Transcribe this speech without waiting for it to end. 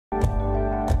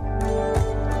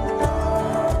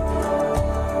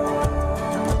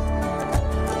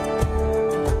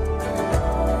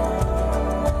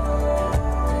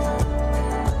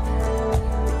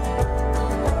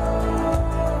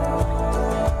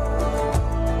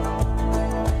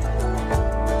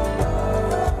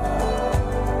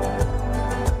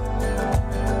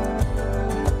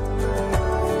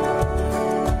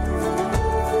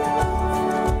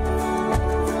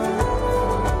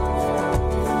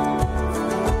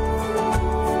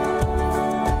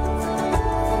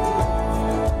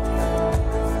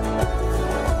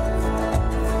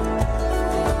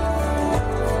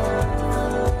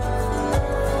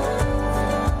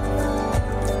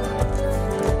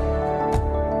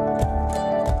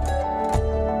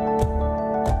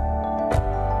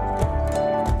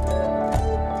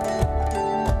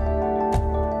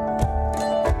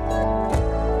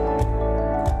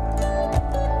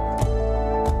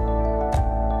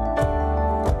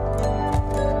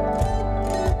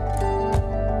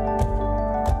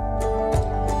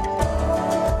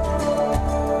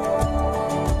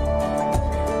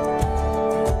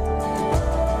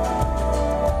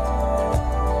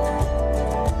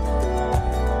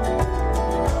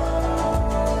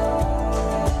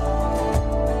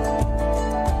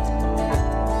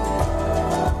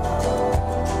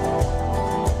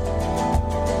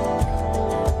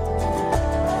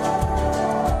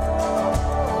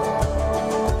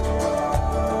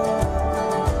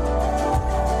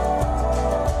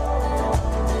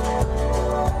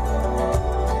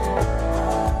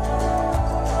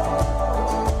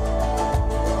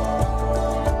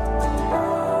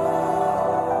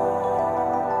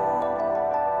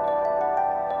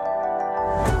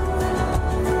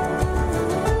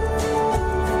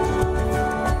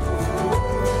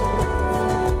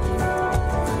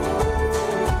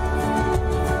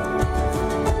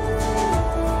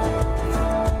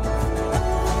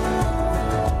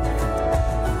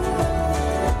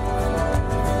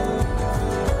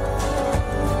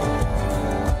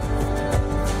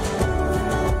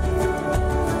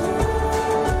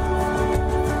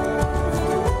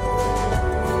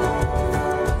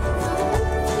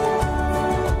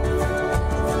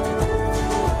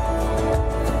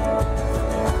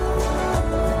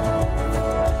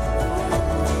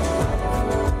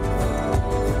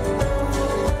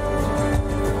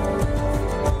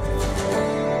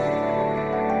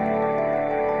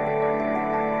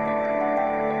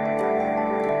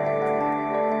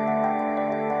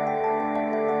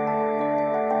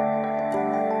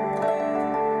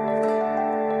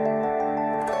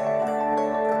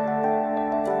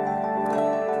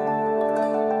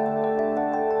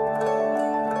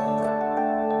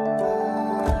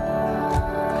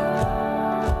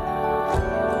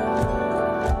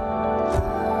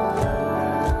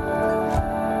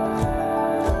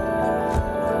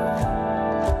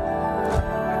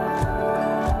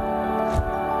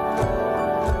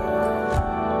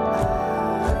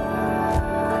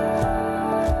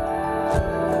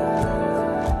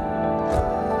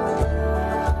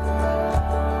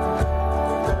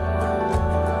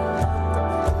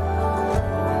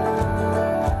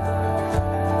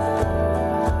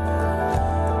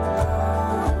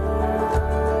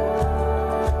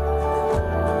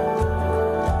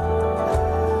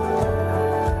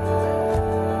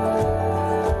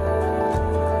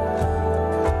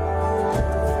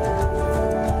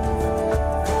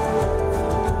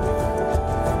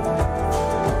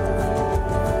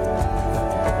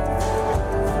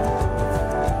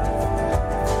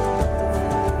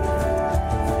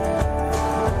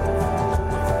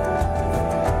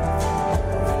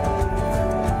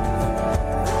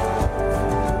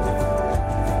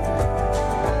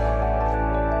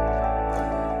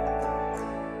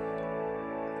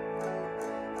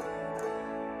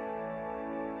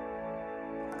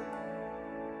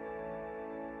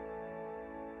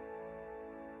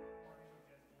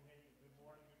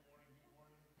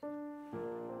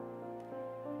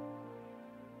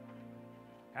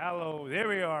Hello, there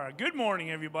we are. Good morning,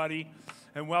 everybody,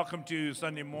 and welcome to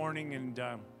Sunday morning. And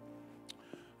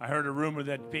I heard a rumor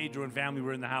that Pedro and family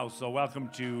were in the house, so welcome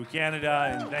to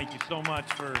Canada, and thank you so much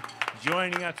for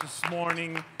joining us this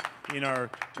morning in our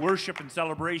worship and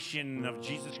celebration of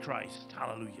Jesus Christ.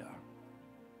 Hallelujah.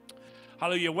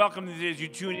 Hallelujah. Welcome as you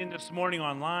tune in this morning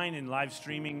online and live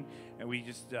streaming, and we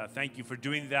just thank you for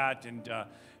doing that. And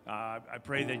I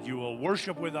pray that you will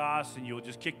worship with us and you'll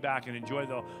just kick back and enjoy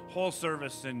the whole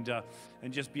service and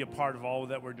just be a part of all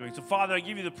that we're doing. So, Father, I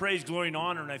give you the praise, glory, and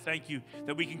honor, and I thank you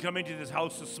that we can come into this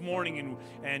house this morning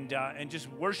and just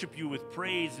worship you with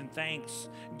praise and thanks,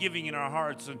 giving in our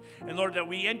hearts. And Lord, that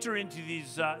we enter into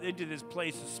this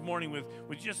place this morning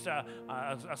with just a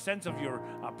sense of your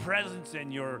presence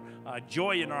and your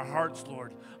joy in our hearts,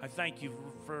 Lord. I thank you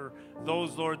for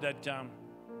those, Lord, that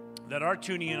are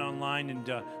tuning in online, and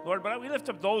Lord, but we lift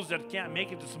up those that can't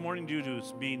make it this morning due to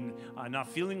being not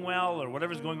feeling well or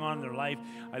whatever's going on in their life.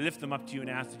 I lift them up to you and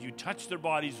ask that you touch their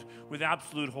bodies with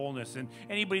absolute wholeness. And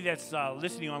anybody that's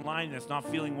listening online that's not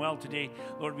feeling well today,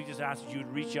 Lord, we just ask that you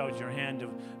would reach out your hand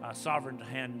of sovereign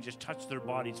hand and just touch their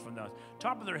bodies from the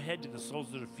top of their head to the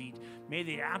soles of their feet. May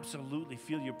they absolutely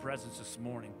feel your presence this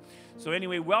morning. So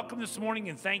anyway, welcome this morning,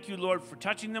 and thank you, Lord, for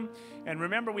touching them. And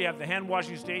remember, we have the hand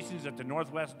washing stations at the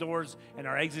northwest doors, and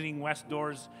our exiting west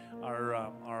doors are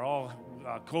all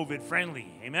COVID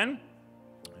friendly. Amen.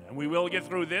 And we will get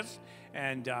through this,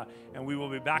 and we will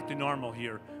be back to normal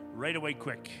here right away,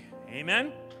 quick.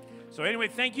 Amen. So anyway,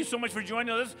 thank you so much for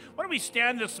joining us. Why don't we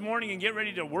stand this morning and get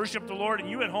ready to worship the Lord? And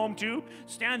you at home too,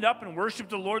 stand up and worship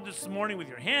the Lord this morning with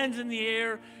your hands in the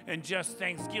air and just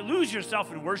lose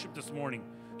yourself in worship this morning.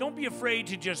 Don't be afraid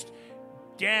to just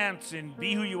dance and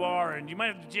be who you are. And you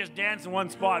might have to just dance in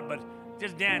one spot, but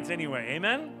just dance anyway.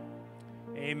 Amen?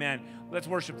 Amen. Let's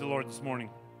worship the Lord this morning.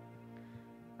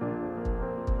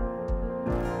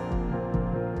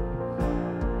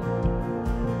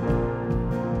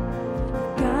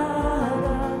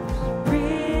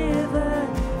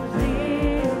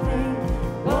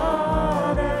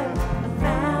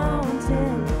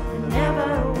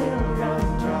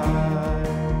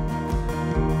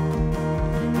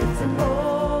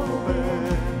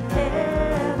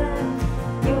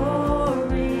 You're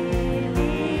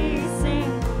releasing,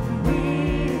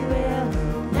 we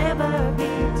will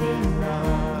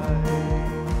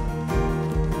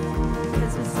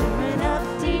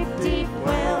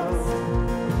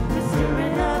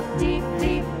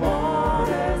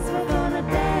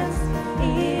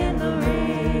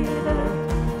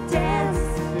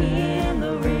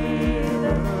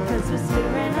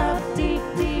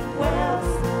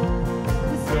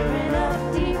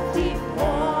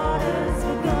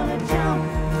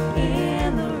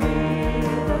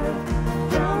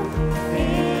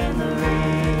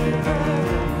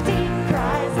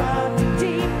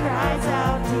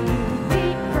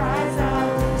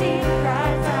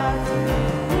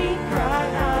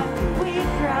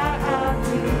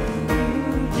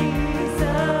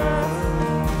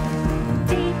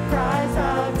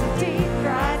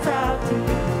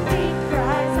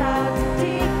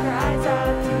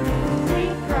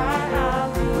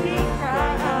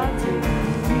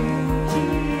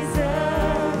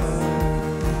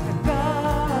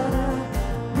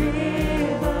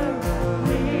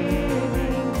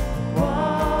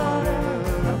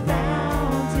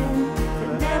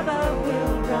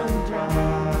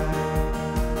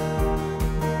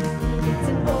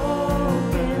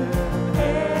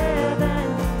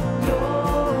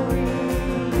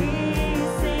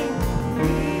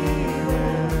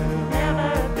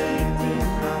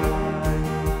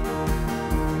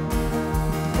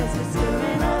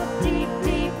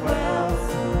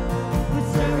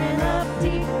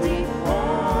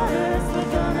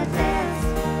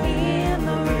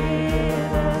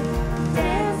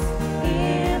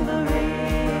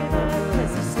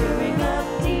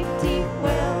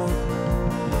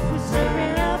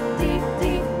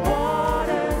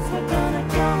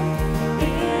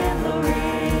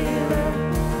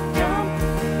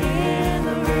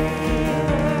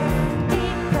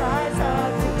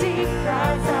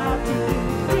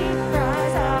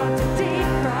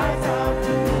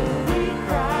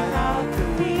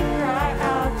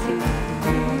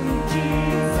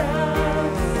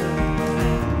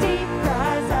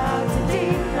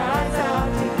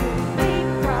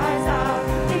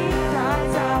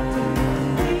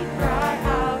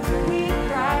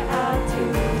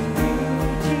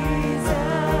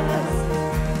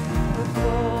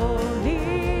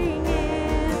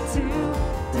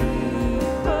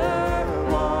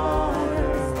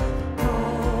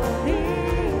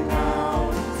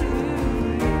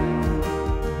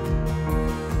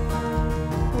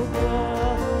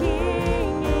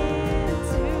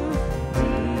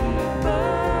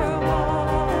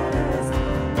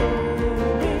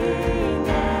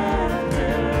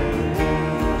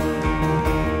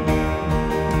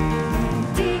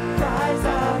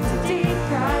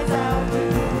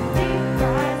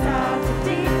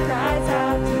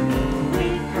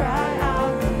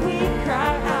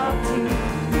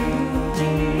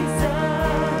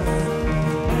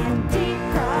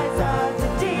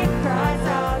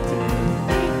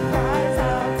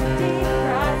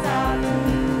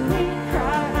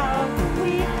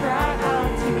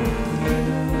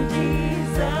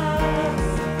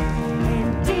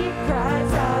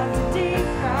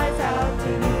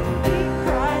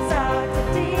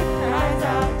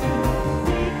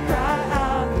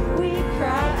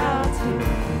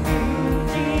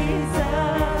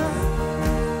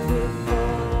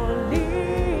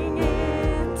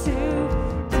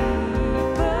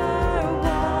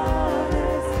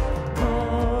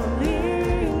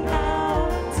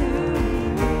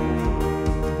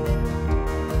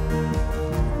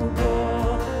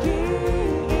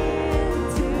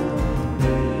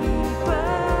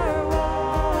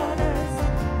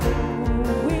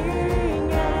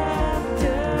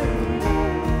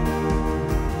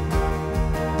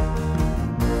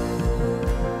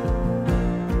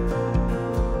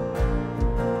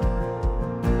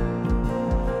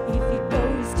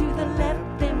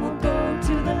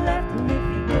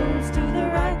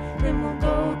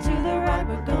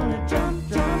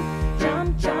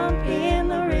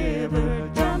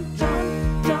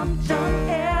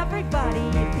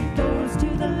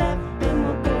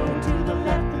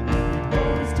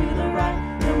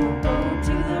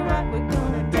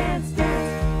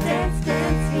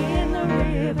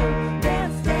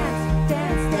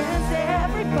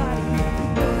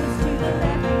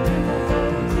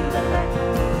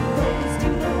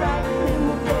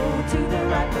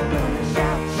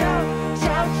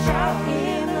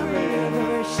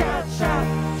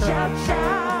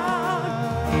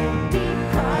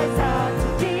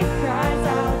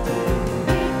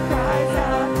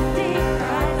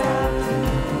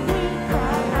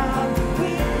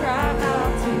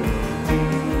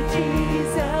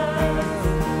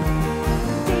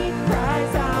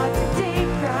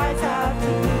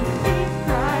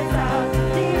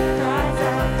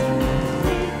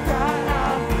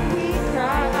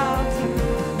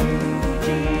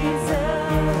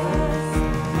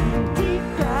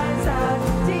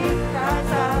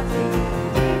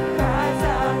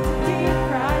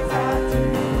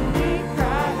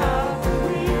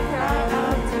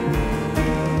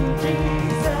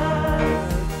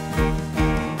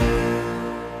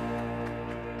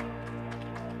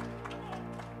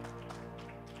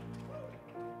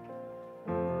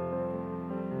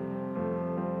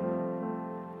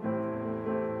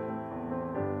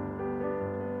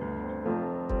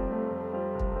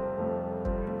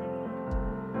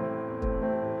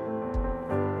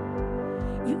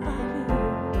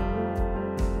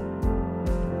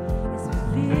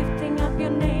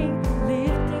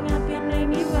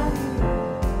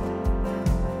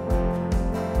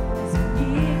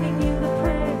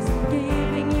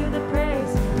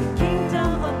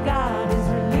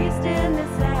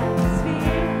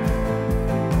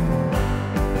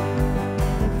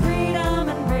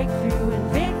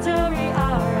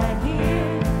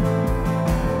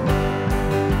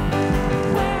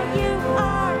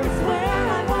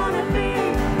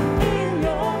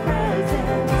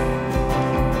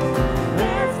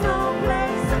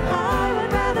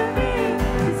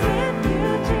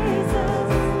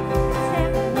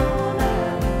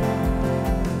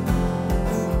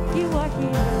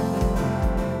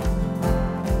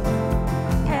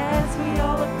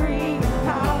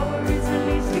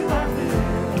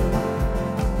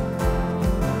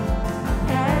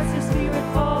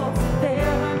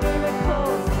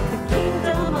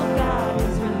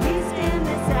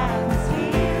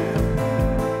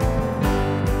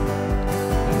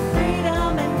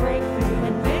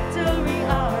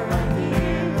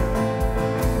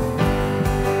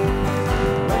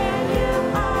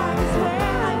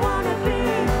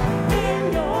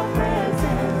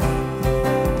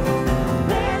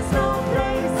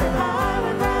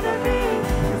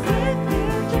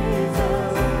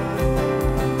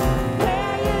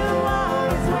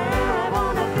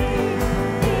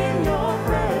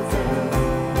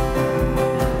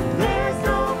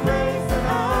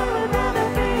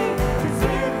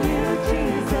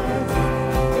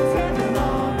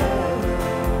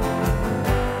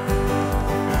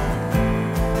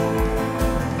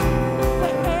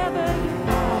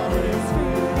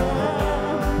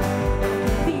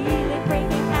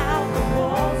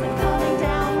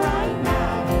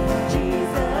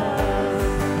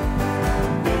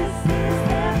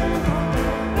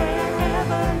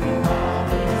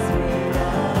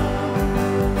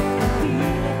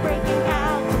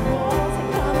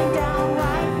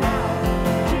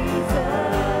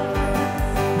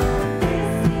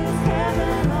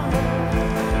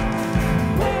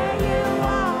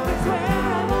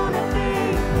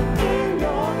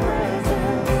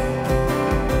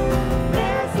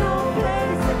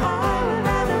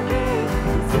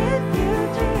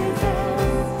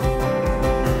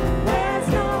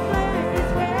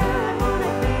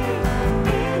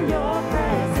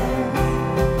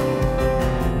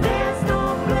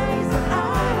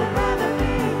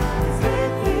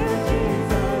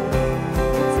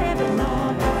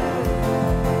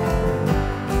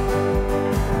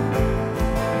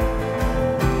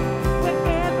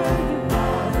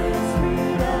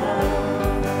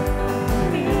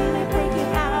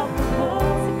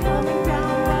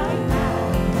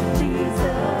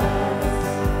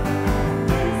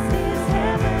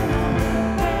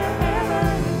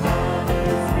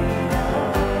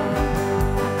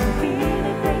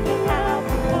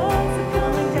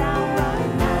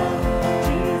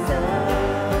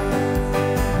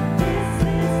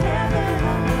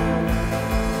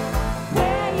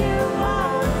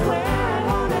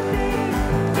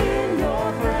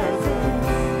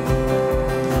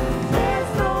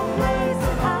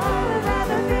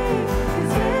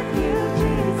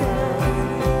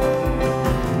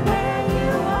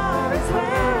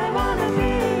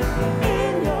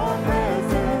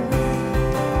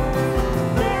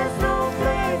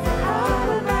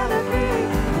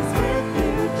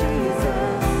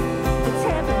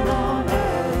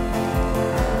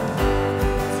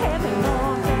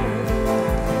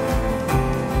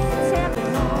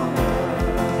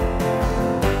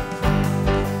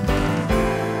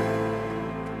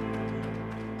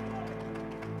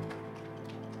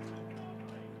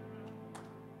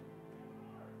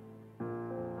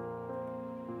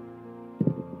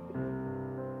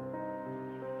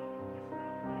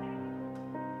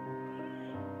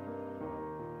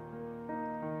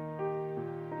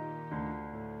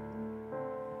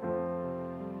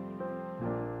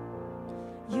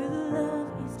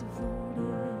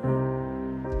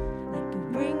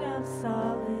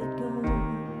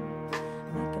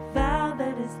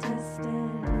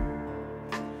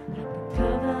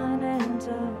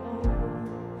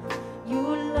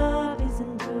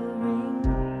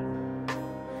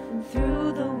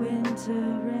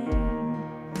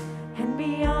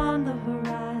beyond the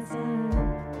horizon,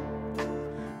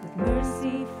 with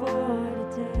mercy for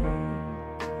today.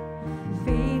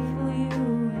 Faithful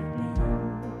you have been,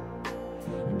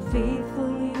 and faithful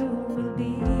you will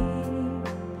be.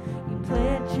 You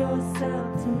pledge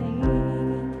yourself to me,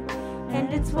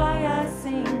 and it's why I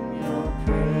sing your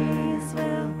praise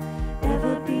will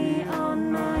ever be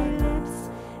on my lips,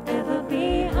 ever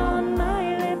be on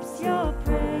my lips. Your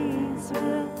praise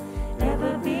will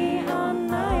ever be on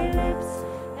my lips,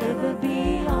 ever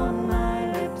be on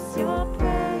my lips. Your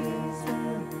praise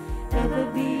will ever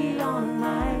be on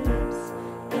my lips,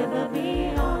 ever be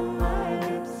on my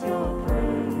lips. Your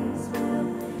praise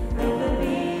will ever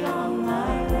be on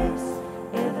my lips,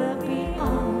 ever be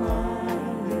on my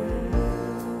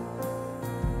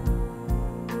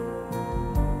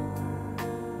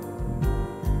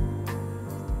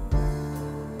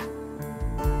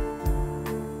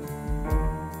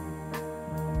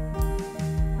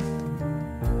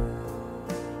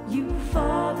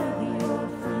Father the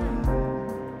orphan,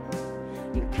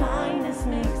 your kindness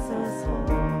makes us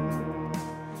whole.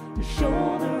 You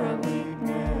shoulder our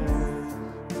weakness,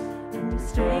 and your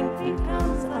strength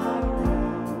becomes our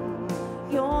own.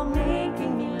 You're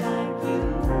making me like you,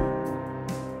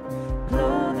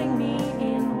 clothing me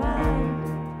in white,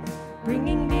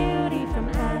 bringing beauty from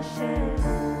ashes.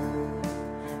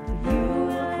 For you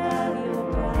will have your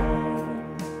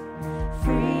bride,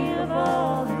 free of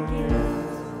all her guilt,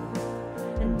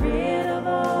 rid of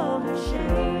all her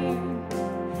shame,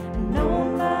 and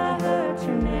known by her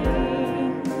true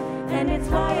name. And it's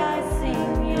why I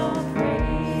sing your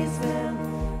praise will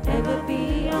ever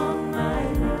be on my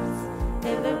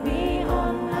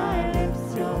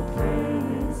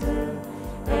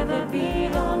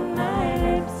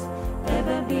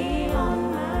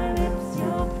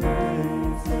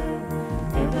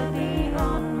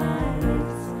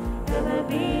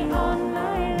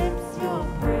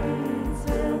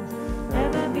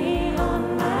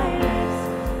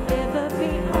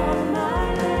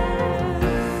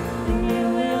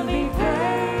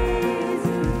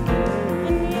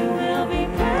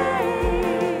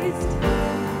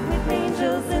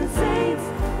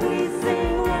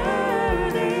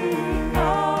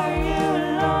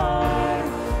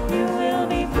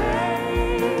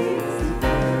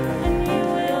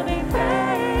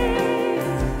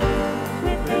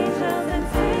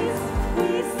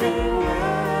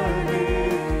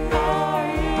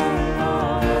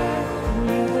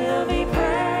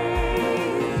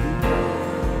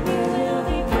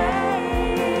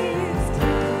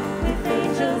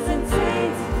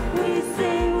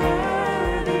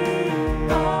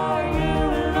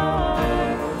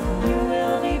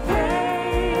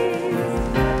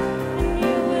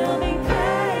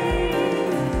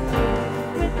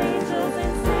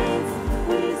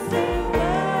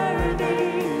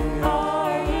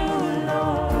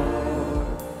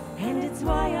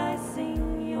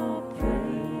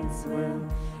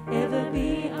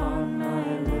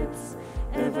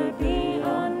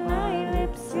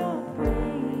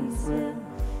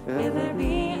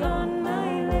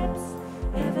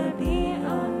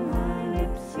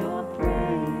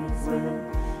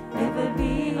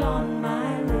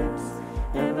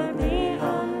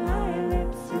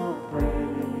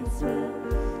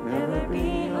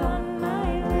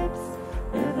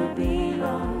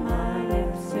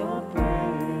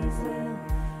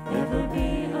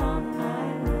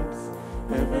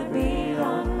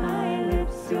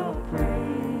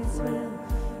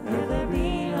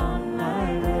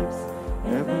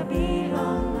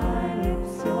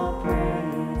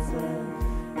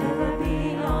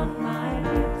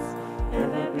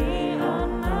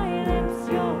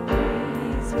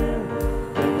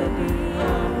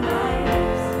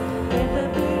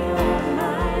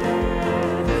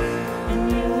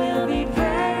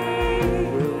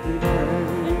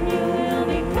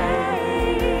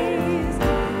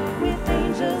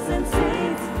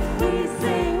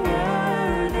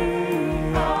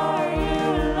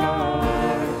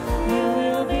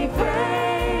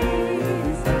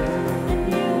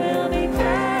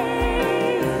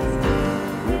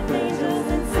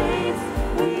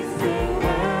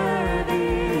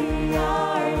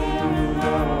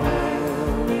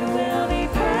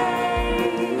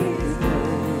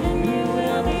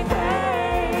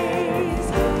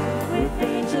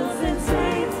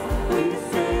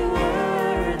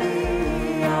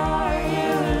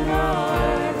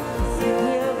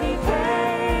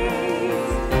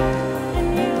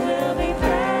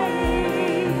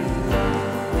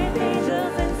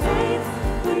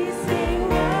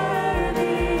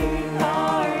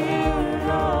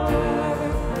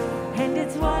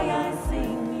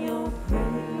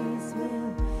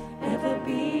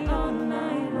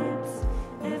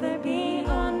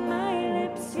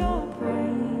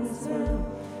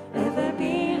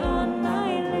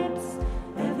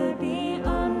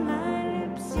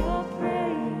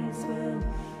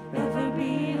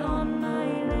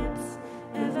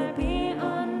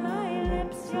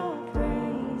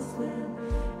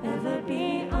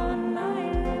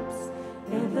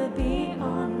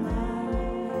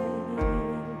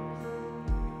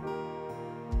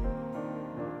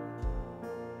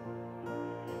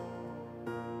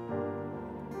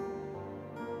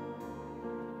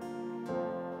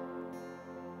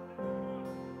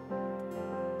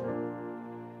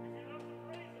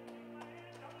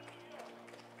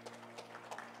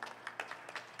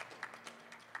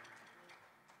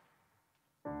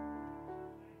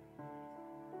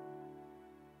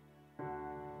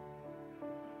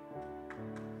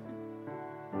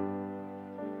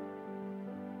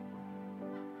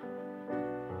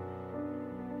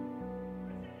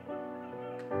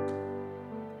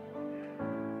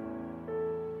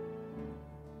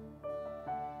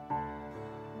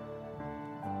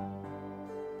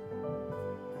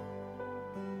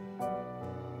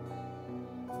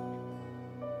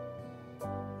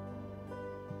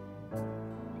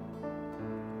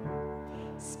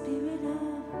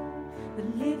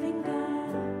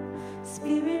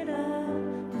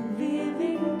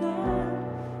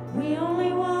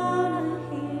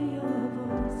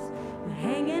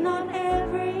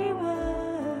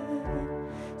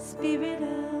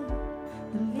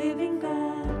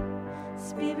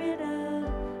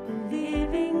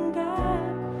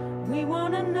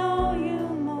to know you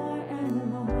more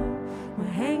and more. We're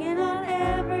hanging on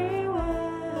every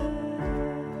word.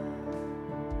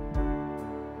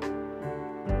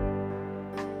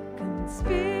 Come and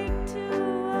speak to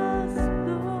us,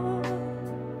 Lord.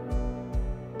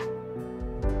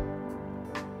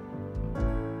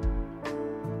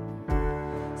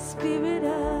 Spirit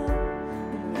of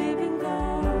the living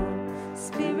God,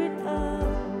 Spirit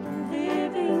of the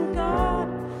living God,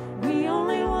 we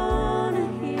only want to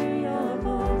hear your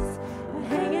voice. We're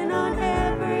hanging on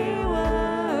every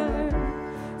word.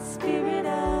 Spirit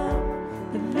of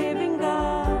the living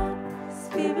God,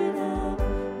 Spirit of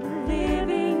the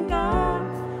living God,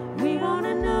 we want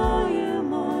to know you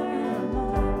more and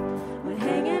more. We're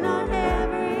hanging on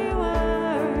every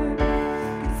word.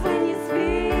 'Cause when you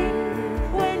speak,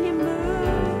 when you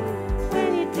move, when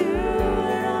you do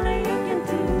it only you can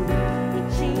do, it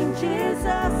changes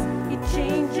us, it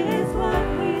changes what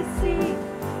we see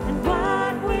and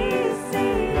what we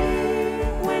see.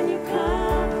 When you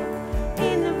come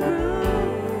in the room,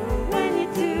 when you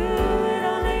do it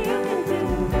only you can do,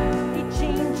 it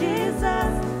changes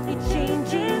us, it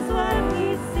changes what we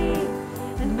see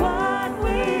and what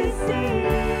we see.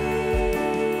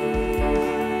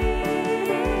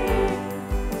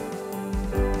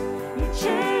 You're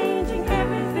changing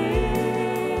everything.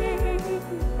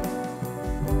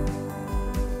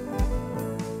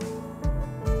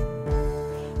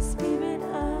 Spirit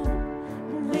of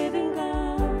the living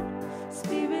God,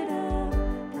 Spirit of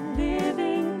the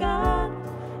living God,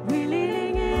 we're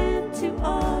leaning into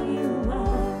all you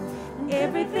are, and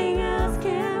everything else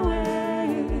can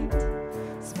wait.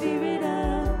 Spirit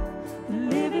of the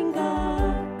living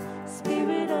God,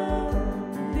 Spirit of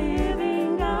the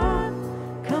living God,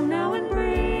 come now and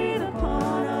breathe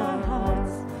upon our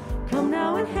hearts. Come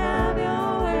now and have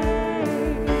your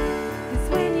way. 'Cause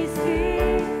when you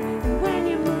speak and when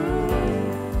you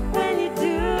move, when you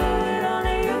do it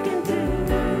only you can do,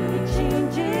 it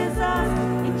changes us,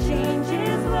 it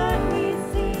changes what we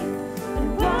see and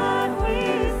what we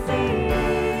see.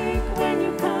 When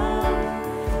you come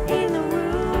in the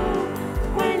room,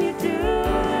 when you do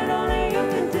it only you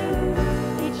can do,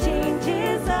 it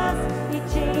changes us, it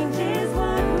changes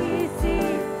what we see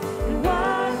and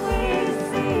what we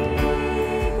see.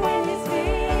 When you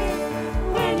speak,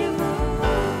 when you move,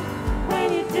 when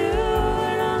you do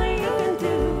it only you can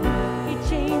do, it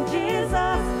changes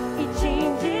us, it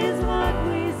changes what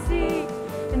we see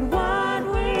and what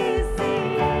we see.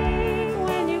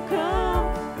 When you come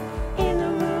in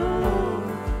the room,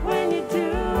 when you do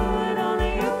it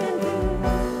only you can do,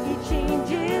 it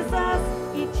changes us,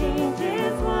 it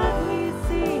changes what we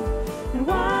see and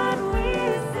what we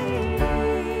see.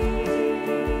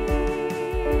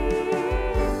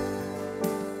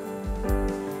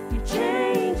 You're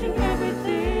changing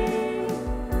everything.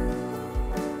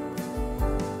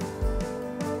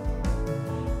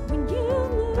 When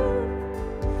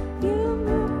you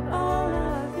move all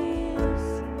our fears.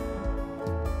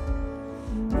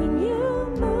 When you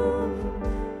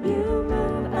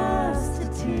move us to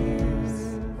tears.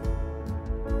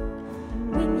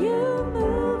 When you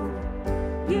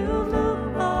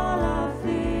move all our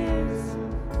fears.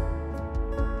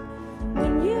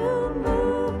 When you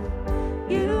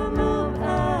move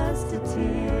us to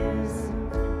tears.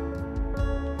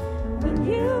 When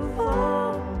you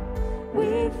fall, we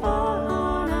fall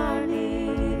on our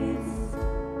knees.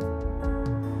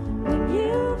 When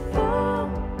you fall,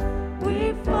 we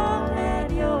fall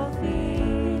at your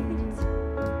feet.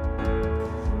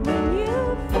 When you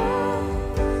fall,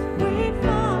 we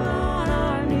fall on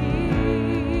our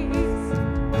knees.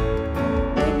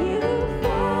 When you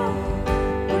fall,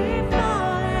 we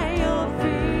fall at your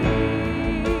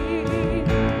feet.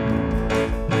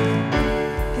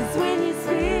 'Cause when you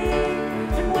speak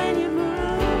and when you move,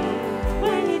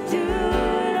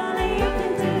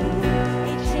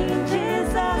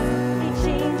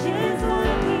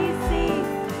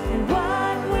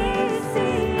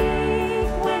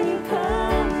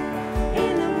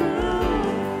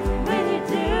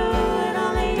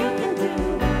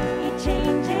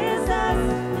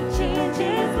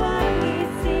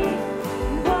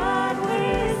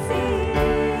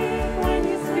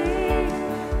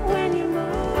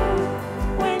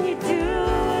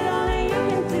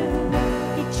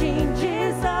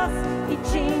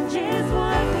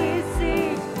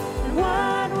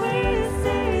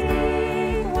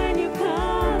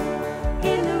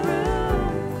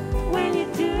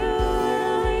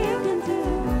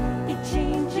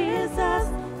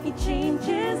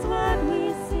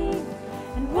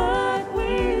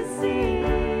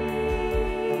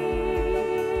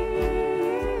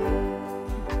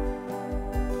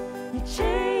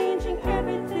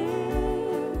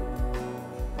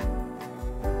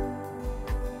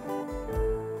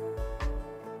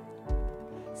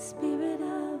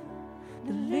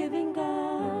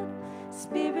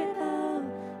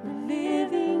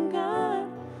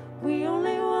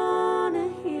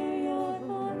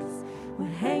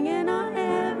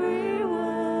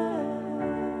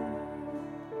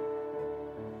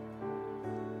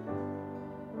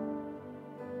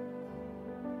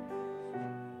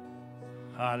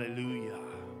 Hallelujah.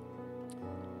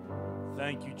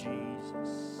 Thank you,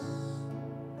 Jesus.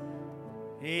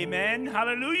 Amen.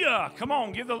 Hallelujah. Come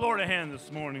on, give the Lord a hand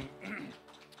this morning.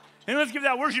 And let's give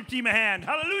that worship team a hand.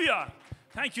 Hallelujah.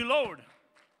 Thank you, Lord.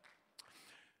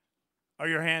 Are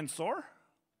your hands sore?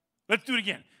 Let's do it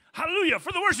again. Hallelujah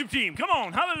for the worship team. Come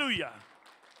on. Hallelujah.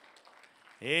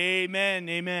 Amen.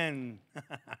 Amen.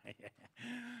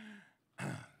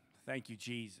 Thank you,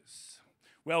 Jesus.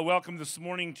 Well, welcome this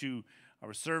morning to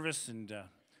our service, and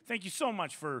thank you so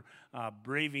much for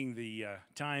braving the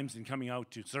times and coming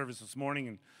out to service this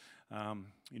morning. And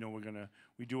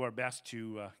we do our best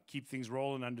to keep things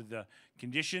rolling under the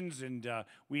conditions. And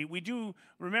we do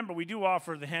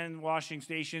offer the hand washing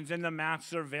stations, and the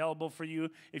masks are available for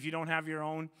you if you don't have your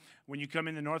own when you come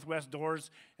in the northwest doors,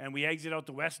 and we exit out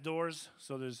the west doors.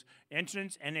 So there's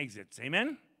entrance and exits.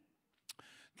 Amen.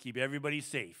 Keep everybody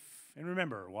safe. And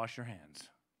remember, wash your hands.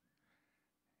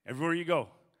 Everywhere you go,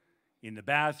 in the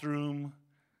bathroom,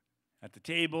 at the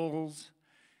tables.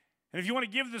 And if you want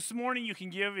to give this morning, you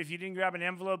can give. If you didn't grab an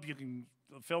envelope, you can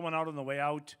fill one out on the way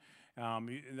out.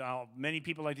 Many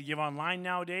people like to give online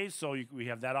nowadays, so we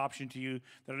have that option to you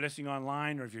that are listening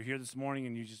online, or if you're here this morning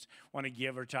and you just want to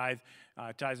give or tithes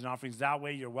and offerings that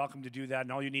way, you're welcome to do that.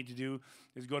 And all you need to do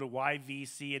is go to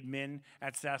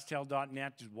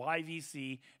yvcadmin@sastel.net, just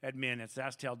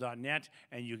yvcadmin@sastel.net,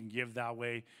 and you can give that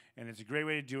way. And it's a great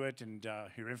way to do it, and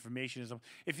your information is.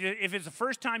 If it's the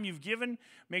first time you've given,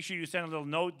 make sure you send a little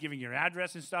note giving your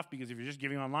address and stuff, because if you're just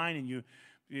giving online and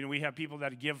we have people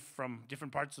that give from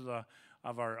different parts of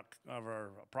our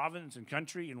province and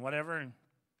country and whatever. And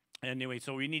anyway,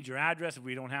 so we need your address if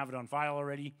we don't have it on file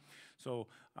already. So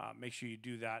make sure you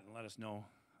do that and let us know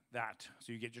that.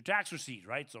 So you get your tax receipt,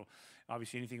 right? So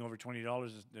obviously anything over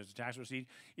 $20, there's a tax receipt.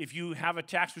 If you have a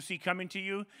tax receipt coming to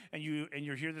you and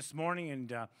you're here this morning,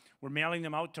 and we're mailing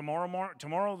them out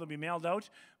tomorrow they'll be mailed out.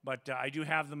 But I do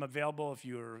have them available if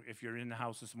you're in the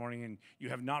house this morning and you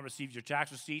have not received your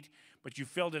tax receipt, but you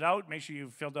filled it out. Make sure you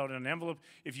filled out an envelope.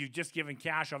 If you've just given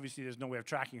cash, obviously there's no way of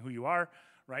tracking who you are,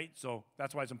 right? So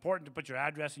that's why it's important to put your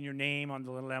address and your name on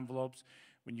the little envelopes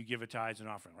when you give a tithes and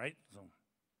offering, right? So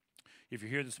if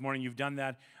you're here this morning, you've done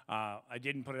that. I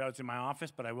didn't put it out, it's in my office,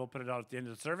 but I will put it out at the end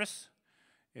of the service.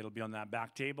 It'll be on that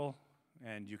back table,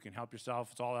 and you can help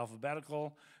yourself. It's all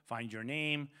alphabetical. Find your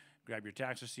name, grab your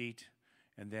tax receipt.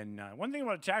 And then one thing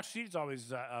about a tax receipt, it's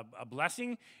always a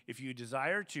blessing. If you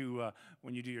desire to,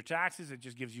 when you do your taxes,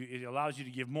 it allows you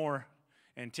to give more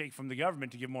and take from the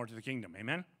government to give more to the kingdom.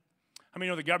 Amen? How many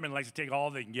know the government likes to take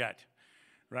all they can get,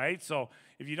 right? So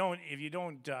if you don't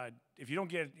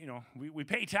get, we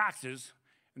pay taxes,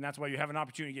 and that's why you have an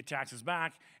opportunity to get taxes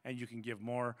back, and you can give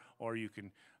more, or you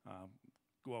can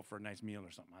go out for a nice meal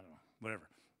or something. I don't know, whatever.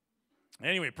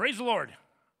 Anyway, praise the Lord.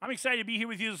 I'm excited to be here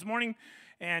with you this morning.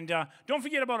 And don't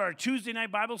forget about our Tuesday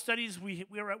night Bible studies.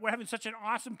 We're having such an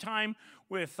awesome time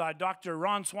with Dr.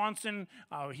 Ron Swanson.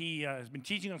 He has been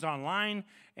teaching us online,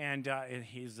 and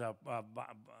he's the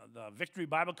Victory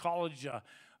Bible College,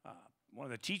 one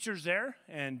of the teachers there.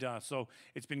 And so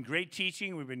it's been great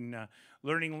teaching. We've been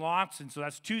learning lots. And so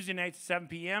that's Tuesday nights at 7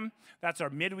 p.m. That's our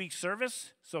midweek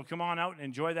service. So come on out and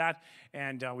enjoy that.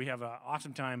 And we have an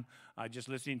awesome time just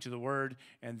listening to the Word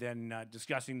and then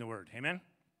discussing the Word. Amen?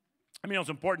 I mean,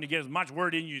 it's important to get as much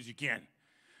Word in you as you can.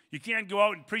 You can't go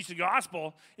out and preach the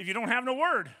gospel if you don't have no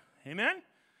Word. Amen?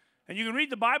 And you can read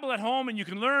the Bible at home and you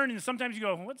can learn, and sometimes you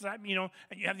go, what's that? And you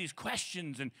have these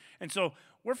questions. And so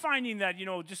we're finding that,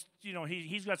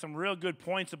 he's got some real good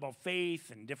points about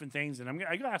faith and different things. And I'm going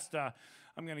to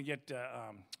get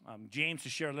James to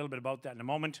share a little bit about that in a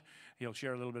moment. He'll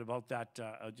share a little bit about that,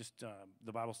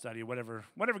 the Bible study, or whatever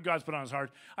God's put on his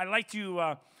heart. I like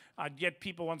to get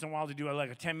people once in a while to do a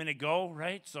 10-minute go,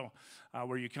 right? So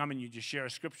where you come and you just share a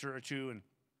scripture or two,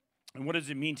 and what does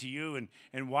it mean to you,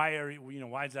 and why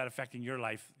is that affecting your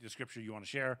life, the scripture you want to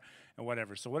share, and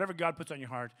whatever. So whatever God puts on your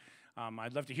heart,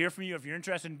 I'd love to hear from you if you're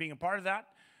interested in being a part of that.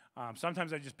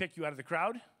 Sometimes I just pick you out of the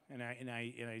crowd, and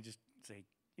I just say,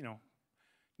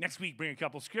 next week bring a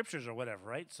couple scriptures or whatever,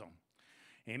 right? So,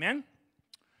 amen?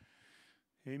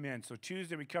 Amen. So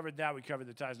Tuesday we covered that. We covered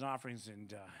the tithes and offerings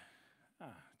and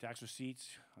tax receipts.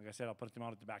 Like I said, I'll put them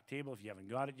out at the back table if you haven't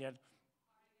got it yet.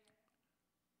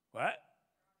 What?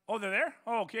 Oh, they're there?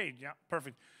 Oh, okay. Yeah,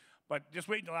 perfect. But just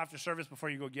wait until after service before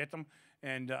you go get them,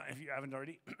 and if you haven't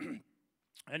already.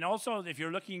 And also, if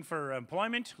you're looking for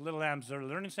employment, Little Lambs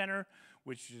Learning Center,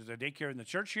 which is a daycare in the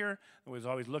church here, was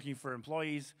always looking for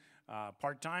employees,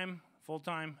 part-time,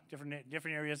 full-time,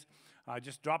 different areas.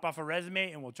 Just drop off a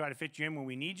resume, and we'll try to fit you in when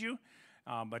we need you.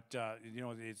 But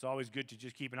it's always good to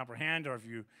just keep an upper hand, or if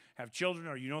you have children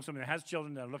or you know someone that has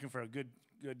children that are looking for a good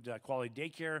good quality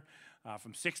daycare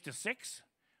from 6 to 6,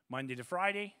 Monday to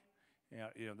Friday.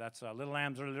 That's Little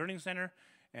Lambs Early Learning Center,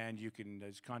 and you can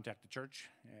just contact the church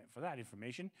for that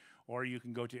information, or you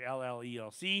can go to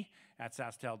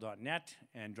llelc@sastel.net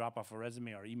and drop off a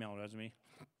resume or email a resume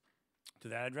to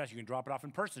that address. You can drop it off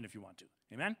in person if you want to.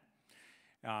 Amen?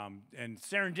 And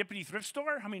Serendipity Thrift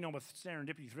Store. How many know about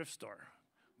Serendipity Thrift Store?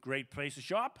 Great place to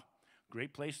shop,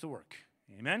 great place to work.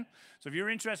 Amen? So if you're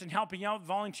interested in helping out,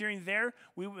 volunteering there,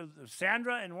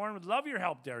 Sandra and Warren would love your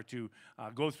help there to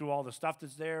go through all the stuff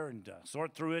that's there and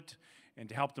sort through it and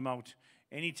to help them out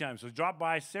anytime. So drop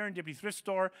by Serendipity Thrift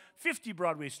Store, 50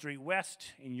 Broadway Street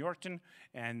West in Yorkton,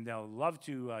 and they'll love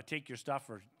to take your stuff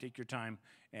or take your time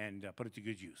and put it to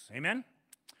good use. Amen?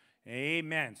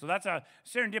 Amen. So that's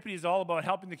Serendipity is all about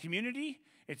helping the community.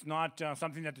 It's not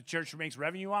something that the church makes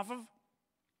revenue off of.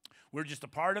 We're just a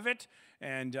part of it,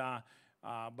 and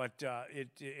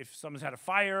if someone's had a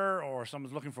fire or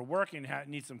someone's looking for work and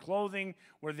needs some clothing,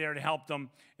 we're there to help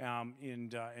them.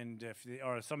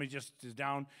 Or somebody just is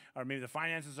down, or maybe the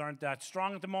finances aren't that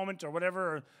strong at the moment, or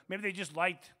whatever, or maybe they just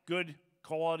liked good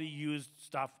quality used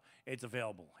stuff, it's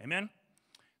available. Amen?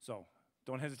 So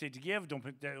don't hesitate to give,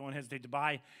 don't hesitate to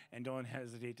buy, and don't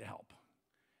hesitate to help.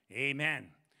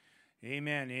 Amen.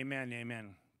 Amen, amen,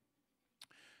 amen.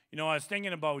 I was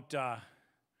thinking about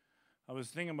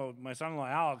my son-in-law,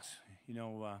 Alex.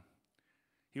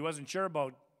 He wasn't sure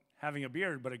about having a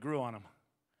beard, but it grew on him.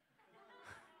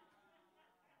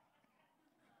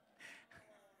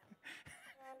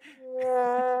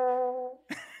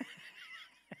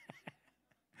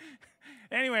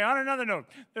 Anyway, on another note,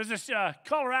 there's this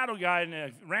Colorado guy, and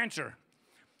a rancher,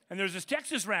 and there's this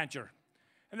Texas rancher,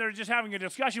 and they're just having a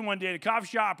discussion one day at a coffee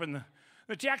shop, and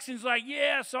the Texan's like,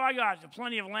 yeah, so I got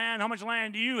plenty of land. How much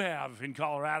land do you have in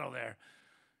Colorado there?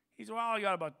 He said, well, I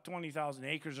got about 20,000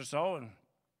 acres or so. And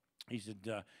he said,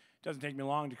 it doesn't take me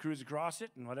long to cruise across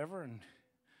it and whatever.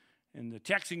 And the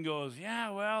Texan goes, yeah,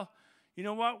 well, you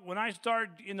know what? When I start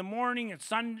in the morning at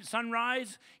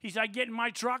sunrise, he said, I get in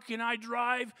my truck and I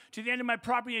drive to the end of my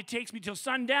property. And it takes me till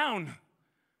sundown.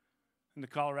 And the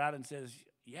Coloradan says,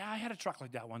 yeah, I had a truck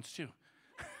like that once too.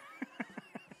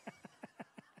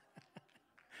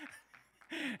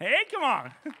 Hey, come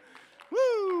on.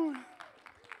 Woo.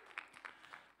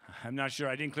 I'm not sure.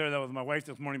 I didn't clear that with my wife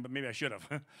this morning, but maybe I should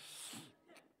have.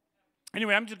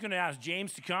 Anyway, I'm just going to ask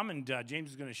James to come, and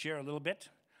James is going to share a little bit,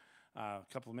 a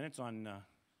couple of minutes on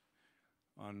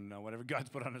whatever God's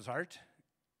put on his heart.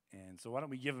 And so why don't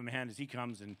we give him a hand as he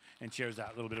comes and shares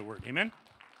that little bit of word. Amen?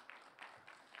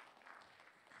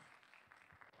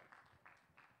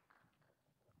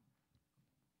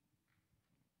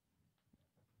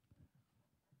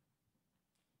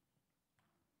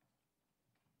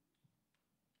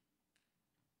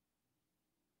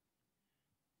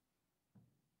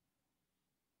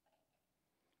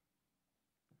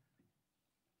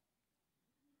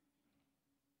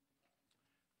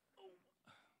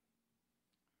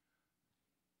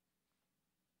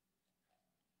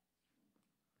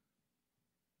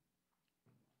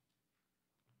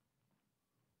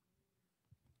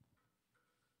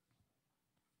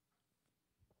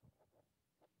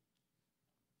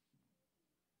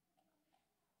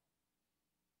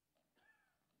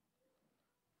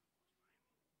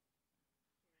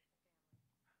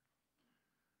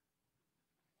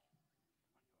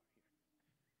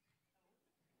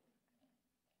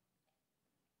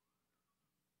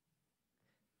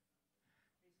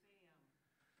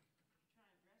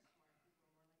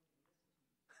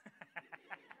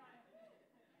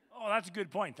 Oh, that's a good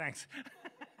point. Thanks.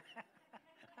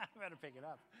 I better pick it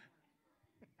up.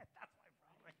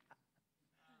 That's my problem.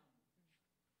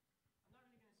 I'm not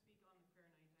really going to speak on the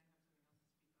prayer night. I have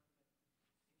something else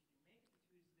to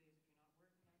speak on. But if you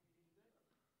make the Tuesdays, if you're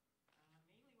not working, that'd be really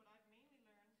good. What I've mainly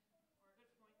learned, or a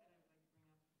good point that I would like to bring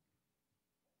up,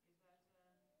 is that we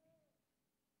sometimes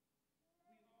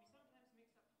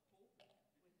mix up hope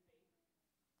with faith. And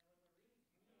when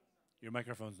we're really feeling something. Your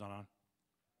microphone's not on.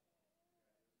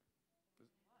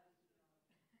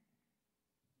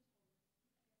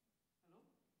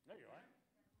 There you are. Okay.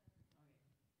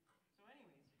 So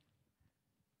anyways,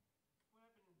 what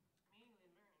I've been mainly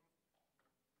learning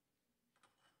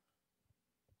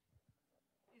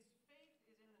is faith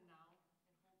is in the now and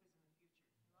hope is in the future.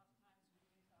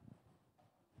 And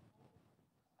lots of times we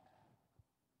mix up hope.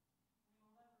 We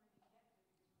will never really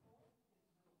get it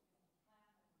because hope is the plan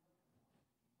that we're looking for.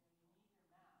 You need your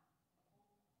map.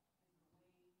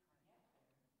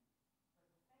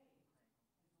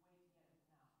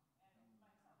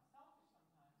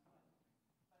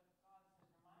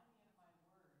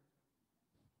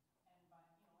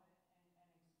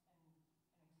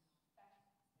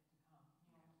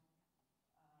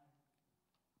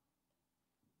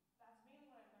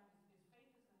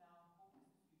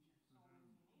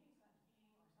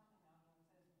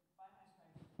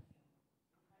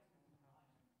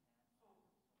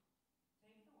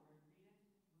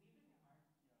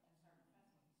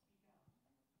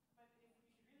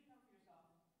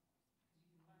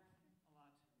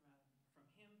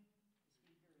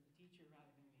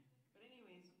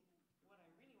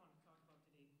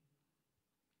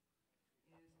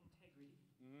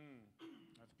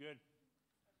 That's good.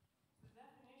 The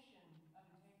definition of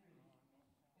integrity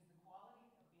is the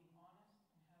quality of being honest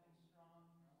and having strong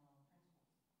moral principles.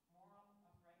 Moral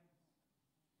uprightness.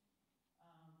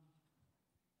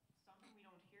 Something we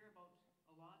don't hear about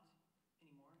a lot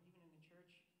anymore, even in the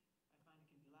church. I find it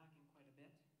can be lacking quite a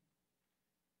bit.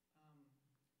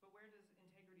 But where does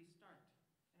integrity start?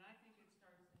 And I think it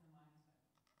starts in the mindset.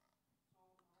 So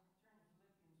I'll turn to Philippians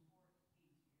 4:8 here.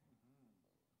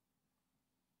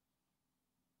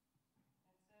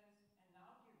 It says, "And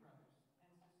now, dear brothers and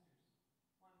sisters,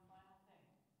 one final thing.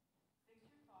 Fix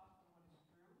your thoughts on what is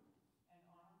true and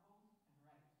honorable and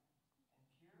right and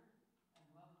pure and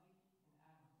lovely and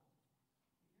admirable."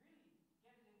 If you really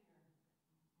get it in your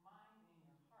mind and in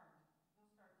your heart,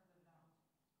 you'll start to live it out.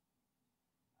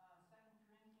 2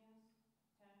 Corinthians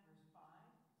 10 verse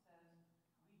 5 says,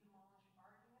 "We demolish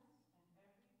arguments and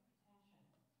every pretension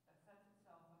that sets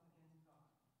itself up against God.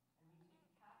 And we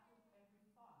take captive every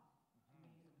thought and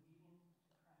make it obedient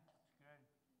to Christ." Good.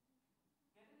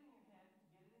 Get it in your head,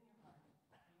 get it in your heart, and you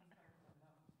start to live it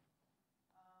out.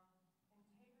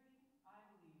 Integrity, I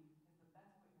believe, is the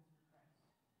best witness for Christ.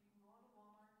 You can go into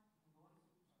Walmart, you can go into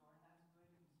the superstore, and that's good.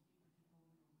 You can speak to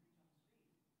people, you can preach on the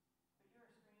street. But you're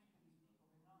a stranger to these people.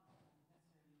 They're not going to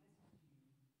necessarily listen to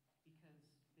you because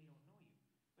they don't know you.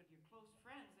 But your close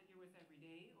friends that you're with every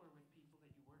day, or with people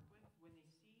that you work with, when they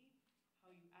see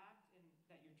how you act and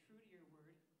that you're true to your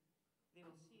word, they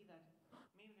will see that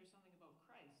maybe there's something about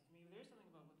Christ. Maybe there's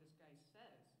something about what this guy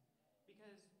says.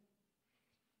 Because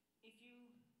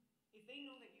if they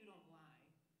know that you don't lie,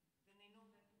 then they know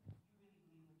that you really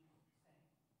believe what you say.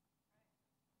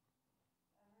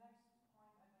 And the next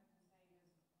point I'd like to say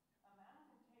is, a man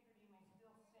of integrity may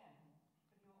still sin,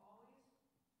 but he will always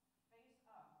face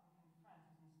up and confront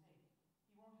his mistake.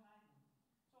 He won't hide them.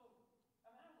 So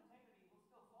a man of integrity will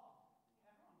still fall.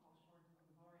 Everyone falls short of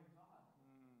the glory of God.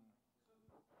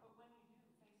 But when you do,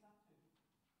 face up to it,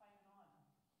 fight it on.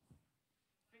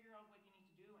 Figure out what you need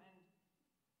to do and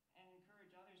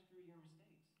encourage others through your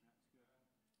mistakes.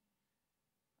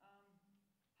 That's good.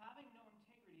 Having no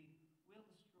integrity will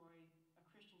destroy a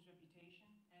Christian's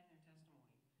reputation and their testimony.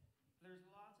 There's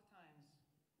lots of times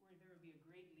where there would be a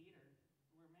great leader,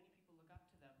 where many people look up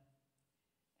to them,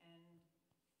 and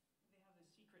they have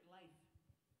this secret life.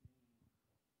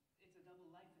 It's a double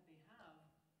life that they have,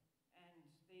 and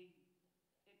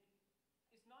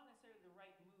it's not necessarily the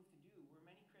right move to do, where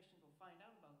many Christians will find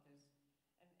out about this,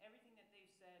 and everything that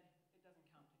they've said, it doesn't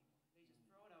count anymore. They just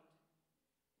throw it out,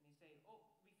 and they say, "Oh,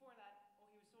 before that,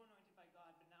 he was so anointed by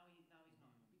God, but now he's not,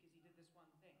 because he did this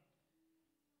one thing."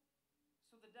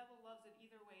 So the devil loves it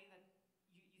either way, that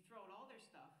you throw out all their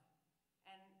stuff,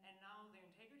 and now their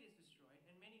integrity is destroyed,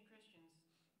 and many Christians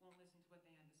won't listen to what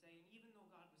they had to say, and even though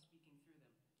God was speaking through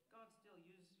them, God can still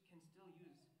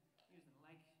use them.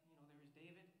 Like, there was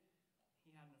David.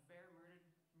 He had an affair,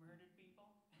 murdered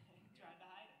people, and tried to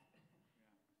hide it.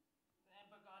 Yeah.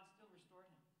 But God still restored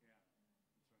him. Yeah.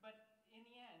 That's right. But in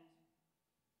the end,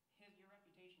 your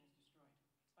reputation is destroyed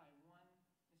by one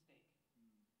mistake.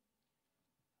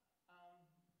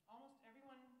 Almost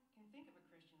everyone can think of a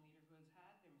Christian leader who has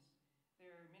had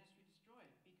their ministry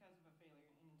destroyed because of a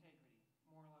failure in integrity,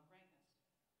 moral uprightness.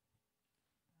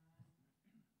 Let's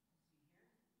see here.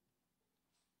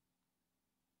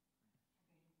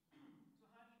 Okay. So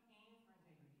how do you aim for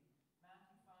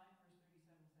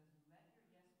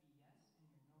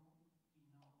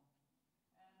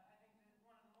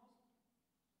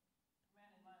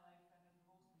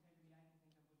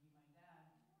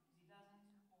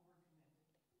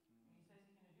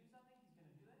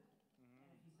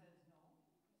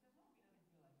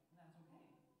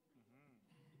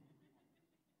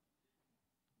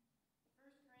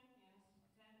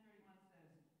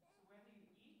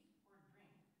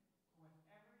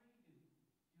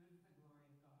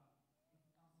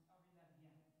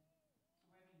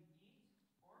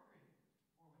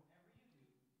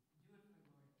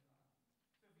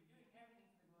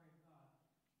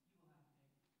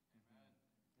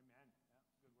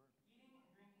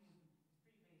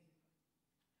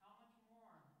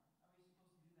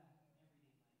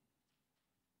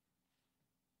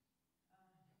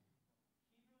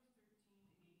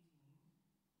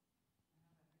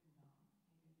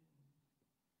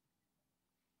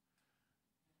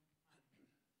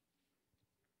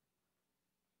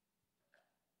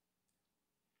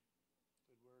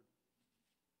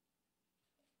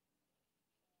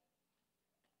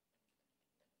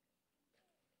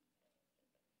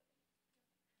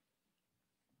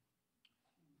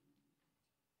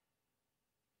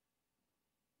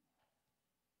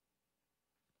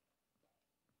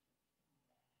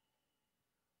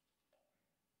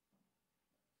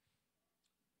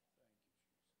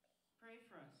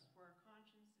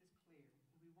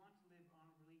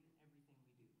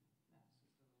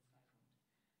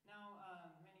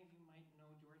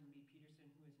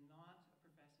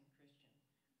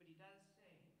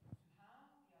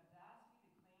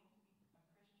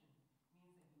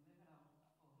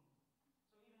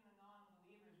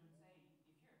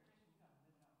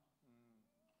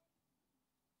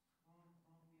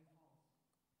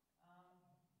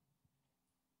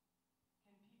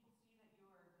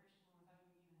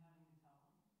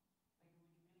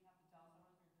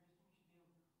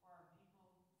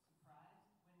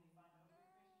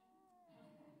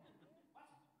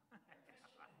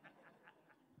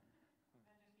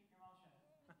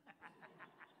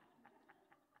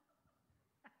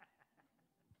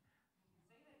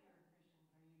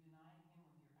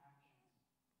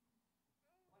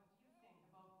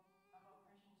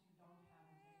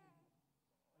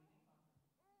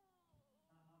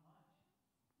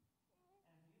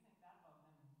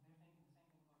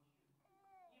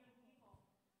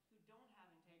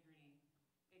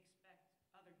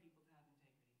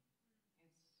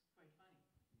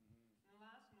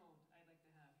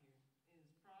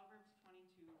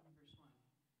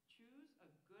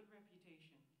good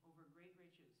reputation over great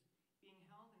riches. Being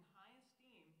held in high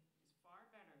esteem is far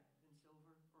better than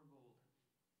silver or gold.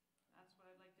 That's what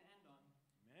I'd like to end on.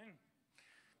 Amen.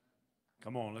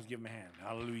 Come on, let's give him a hand.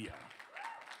 Hallelujah.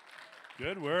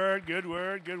 Good word, good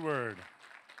word, good word.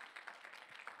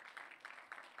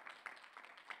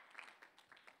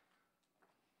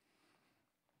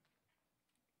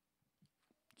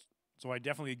 So I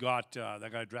definitely got that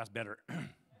guy dressed better.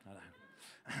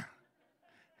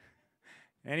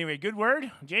 Anyway, good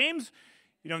word, James.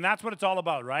 You know, and that's what it's all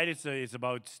about, right? It's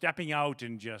about stepping out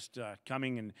and just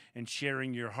coming and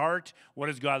sharing your heart. What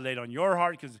has God laid on your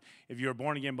heart? Because if you're a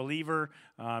born-again believer,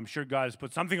 I'm sure God has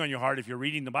put something on your heart if you're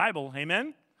reading the Bible.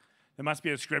 Amen? There must be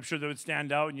a scripture that would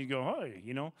stand out, and you go,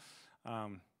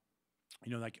 oh,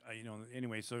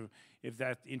 anyway, so if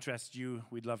that interests you,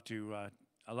 we'd love to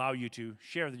allow you to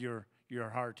share your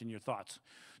heart and your thoughts.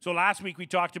 So last week we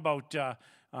talked about,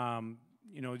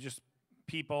 just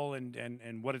people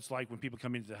and what it's like when people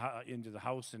come into the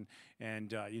house and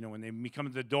when they come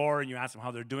to the door and you ask them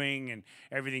how they're doing and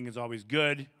everything is always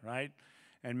good, right?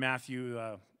 And Matthew,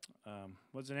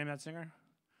 what's the name of that singer?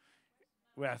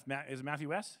 West. Is it Matthew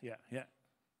West? Yeah.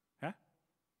 Huh?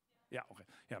 Yeah, okay.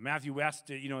 Yeah, Matthew West,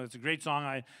 it's a great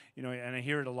song. And I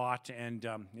hear it a lot. And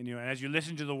as you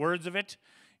listen to the words of it,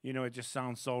 it just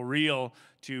sounds so real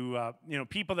to,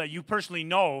 people that you personally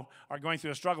know are going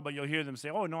through a struggle, but you'll hear them say,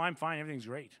 oh, no, I'm fine. Everything's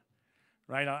great.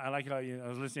 Right? I like it. I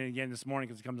was listening again this morning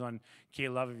because it comes on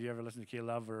K-Love. If you ever listen to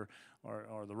K-Love or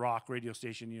the Rock radio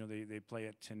station, they play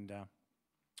it. And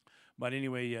but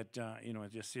anyway,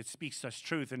 it speaks such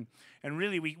truth. And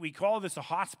really, we call this a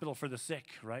hospital for the sick,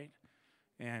 right?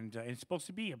 And it's supposed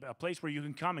to be a place where you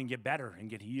can come and get better and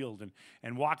get healed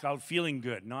and walk out feeling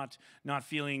good, not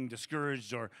feeling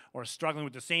discouraged or struggling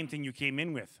with the same thing you came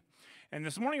in with. And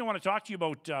this morning I want to talk to you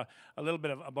about a little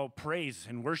bit about praise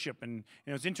and worship. And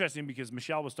it's interesting because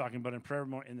Michelle was talking about in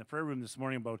the prayer room this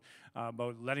morning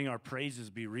about letting our praises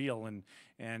be real.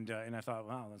 And I thought,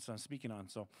 wow, that's what I'm speaking on.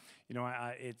 So,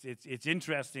 it's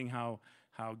interesting how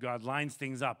God lines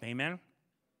things up. Amen.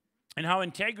 And how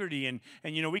integrity and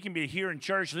we can be here in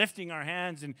church lifting our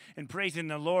hands and praising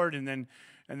the Lord and then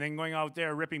going out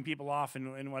there ripping people off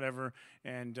and whatever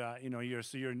and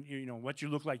what you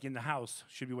look like in the house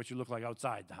should be what you look like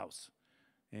outside the house.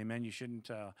 Amen. You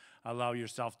shouldn't allow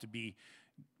yourself to be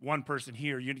one person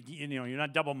here. You're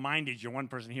not double-minded. You're one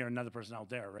person here, another person out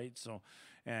there, right? So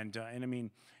and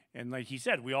like he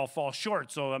said, we all fall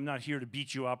short. So I'm not here to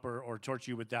beat you up or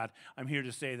torture you with that. I'm here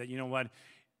to say that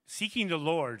seeking the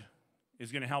Lord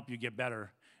is going to help you get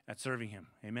better at serving him.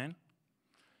 Amen?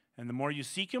 And the more you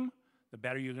seek him, the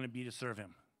better you're going to be to serve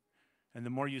him. And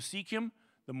the more you seek him,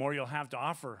 the more you'll have to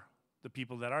offer the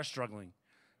people that are struggling.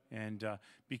 And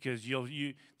because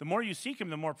the more you seek him,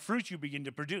 the more fruit you begin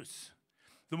to produce.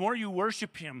 The more you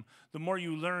worship him, the more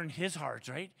you learn his heart,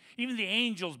 right? Even the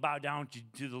angels bow down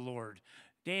to the Lord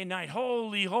day and night.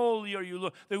 Holy, holy are you,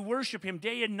 Lord. They worship him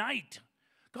day and night.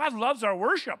 God loves our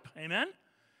worship. Amen?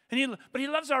 But he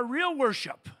loves our real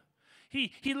worship.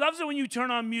 He loves it when you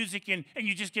turn on music and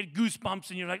you just get goosebumps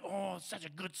and you're like, oh, it's such a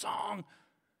good song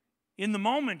in the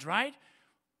moment, right?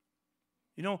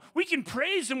 We can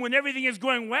praise him when everything is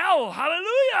going well.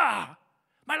 Hallelujah.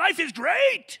 My life is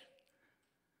great.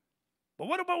 But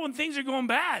what about when things are going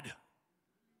bad?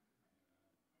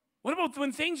 What about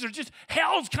when things are just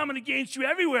hell's coming against you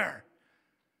everywhere?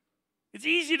 It's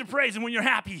easy to praise him when you're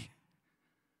happy.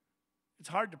 It's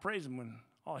hard to praise him when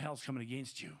all hell's coming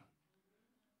against you.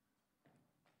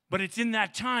 But it's in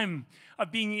that time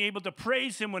of being able to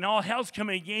praise him when all hell's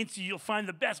coming against you, you'll find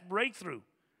the best breakthrough.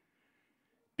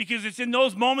 Because it's in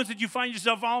those moments that you find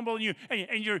yourself vulnerable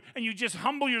and you just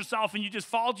humble yourself and you just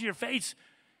fall to your face.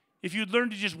 If you learn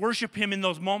to just worship him in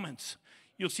those moments,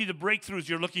 you'll see the breakthroughs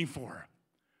you're looking for.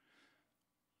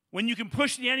 When you can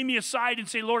push the enemy aside and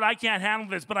say, Lord, I can't handle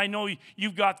this, but I know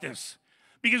you've got this.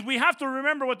 Because we have to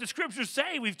remember what the scriptures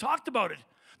say. We've talked about it.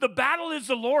 The battle is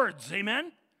the Lord's.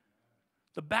 Amen?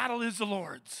 The battle is the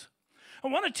Lord's. I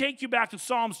want to take you back to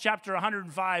Psalms chapter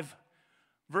 105,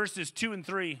 verses 2 and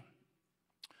 3.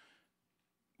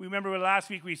 We remember last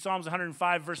week we Psalms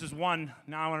 105, verses 1.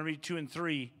 Now I want to read 2 and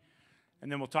 3,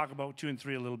 and then we'll talk about 2 and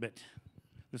 3 a little bit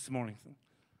this morning.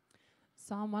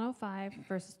 Psalm 105,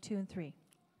 verses 2 and 3.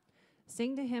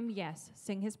 Sing to him, yes,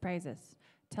 sing his praises.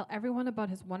 Tell everyone about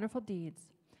his wonderful deeds.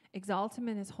 Exalt him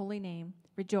in his holy name.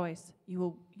 Rejoice,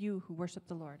 you who worship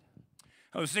the Lord.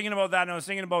 I was thinking about that, and I was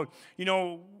thinking about,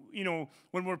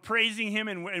 when we're praising him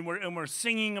and we're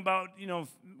singing about,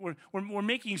 we're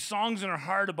making songs in our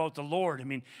heart about the Lord. I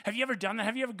mean, have you ever done that?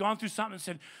 Have you ever gone through something and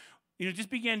said,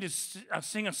 just begin to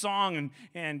sing a song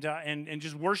and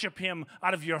just worship him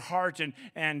out of your heart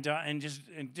and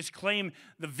just claim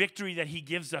the victory that he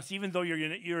gives us, even though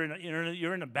you're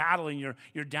in a battle and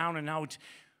you're down and out.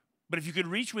 But if you could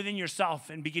reach within yourself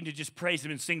and begin to just praise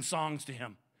him and sing songs to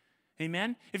him.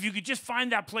 Amen? If you could just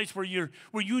find that place where you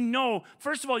know,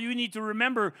 first of all, you need to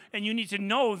remember and you need to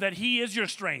know that he is your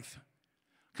strength.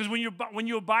 Because when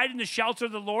you abide in the shelter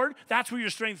of the Lord, that's where your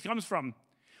strength comes from.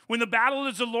 When the battle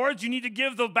is the Lord's, you need to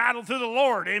give the battle to the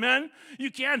Lord. Amen? You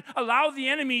can't allow the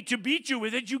enemy to beat you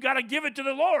with it. You got to give it to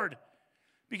the Lord.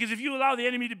 Because if you allow the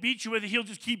enemy to beat you with it, he'll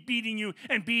just keep beating you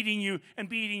and beating you and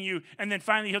beating you. And then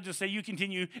finally he'll just say, you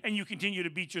continue, and you continue to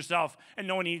beat yourself, and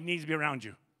no one needs to be around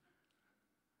you.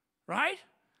 Right?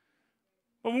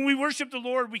 But when we worship the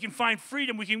Lord, we can find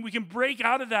freedom. We can break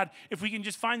out of that if we can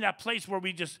just find that place where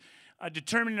we just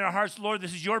determine in our hearts, Lord,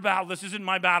 this is your battle. This isn't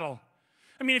my battle.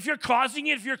 I mean, if you're causing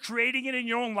it, if you're creating it in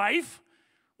your own life,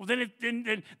 well, then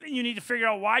you need to figure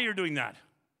out why you're doing that.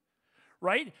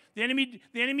 Right? The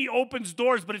enemy opens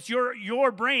doors, but it's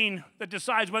your brain that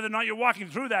decides whether or not you're walking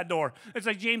through that door. It's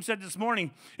like James said this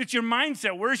morning. It's your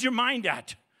mindset. Where's your mind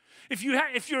at? If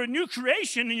you're a new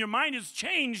creation and your mind has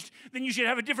changed, then you should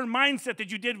have a different mindset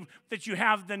that you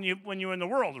have when you're in the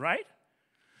world, right?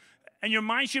 And your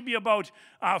mind should be about,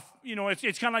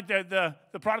 it's kind of like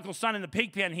the prodigal son in the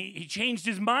pig pen. He changed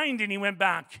his mind and he went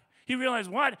back. He realized,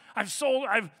 what?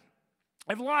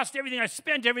 I've lost everything. I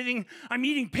spent everything. I'm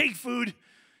eating pig food.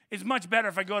 It's much better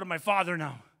if I go to my father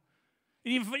now.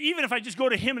 Even if I just go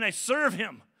to him and I serve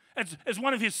him as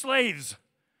one of his slaves,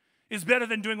 it's better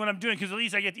than doing what I'm doing because at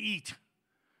least I get to eat.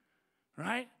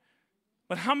 Right?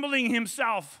 But humbling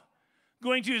himself,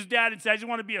 going to his dad and saying, I just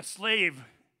want to be a slave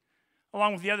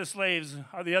along with the other slaves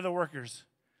or the other workers.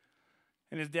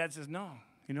 And his dad says, no.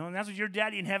 And that's what your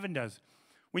daddy in heaven does.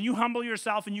 When you humble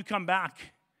yourself and you come back,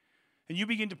 and you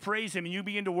begin to praise him, and you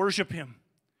begin to worship him.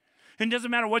 And it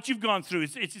doesn't matter what you've gone through.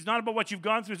 It's not about what you've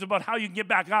gone through. It's about how you can get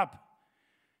back up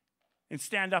and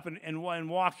stand up and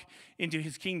walk into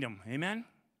his kingdom. Amen?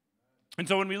 And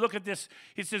so when we look at this,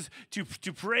 it says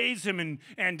to praise him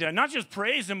and not just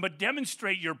praise him, but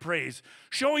demonstrate your praise.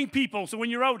 Showing people. So when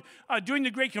you're out doing the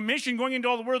Great Commission, going into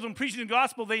all the world and preaching the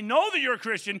gospel, they know that you're a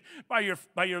Christian by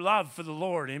your love for the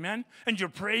Lord. Amen? And your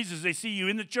praises. They see you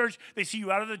in the church. They see you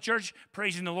out of the church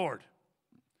praising the Lord.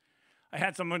 I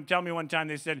had someone tell me one time,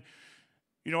 they said,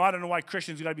 I don't know why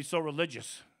Christians got to be so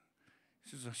religious. He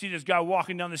says, I see this guy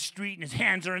walking down the street and his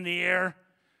hands are in the air.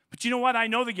 But you know what? I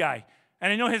know the guy.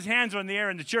 And I know his hands are in the air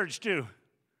in the church too.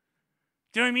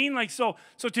 Do you know what I mean? Like, so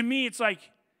to me, it's like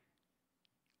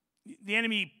the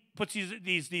enemy puts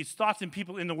these thoughts in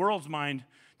people in the world's mind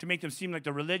to make them seem like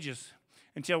they're religious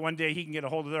until one day he can get a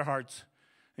hold of their hearts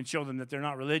and show them that they're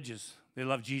not religious. They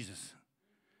love Jesus.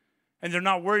 And they're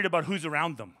not worried about who's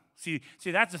around them. See,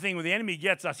 that's the thing when the enemy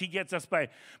gets us. He gets us by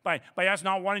us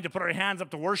not wanting to put our hands up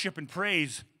to worship and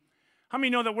praise. How many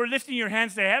know that we're lifting your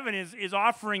hands to heaven is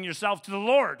offering yourself to the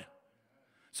Lord?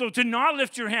 So to not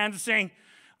lift your hands and saying,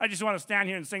 I just want to stand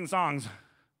here and sing songs.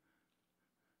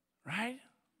 Right?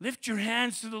 Lift your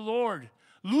hands to the Lord.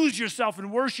 Lose yourself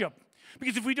in worship.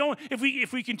 Because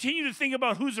if we continue to think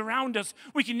about who's around us,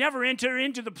 we can never enter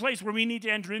into the place where we need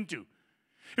to enter into.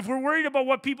 If we're worried about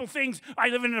what people think, I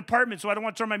live in an apartment, so I don't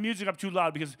want to turn my music up too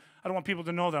loud because I don't want people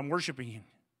to know that I'm worshiping him.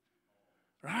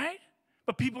 Right?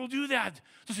 But people do that.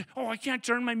 They say, I can't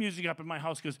turn my music up in my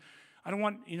house because I don't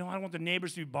want the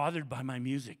neighbors to be bothered by my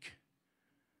music.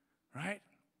 Right?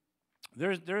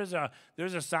 There's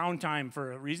a sound time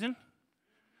for a reason.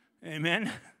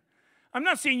 Amen. I'm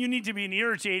not saying you need to be an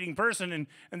irritating person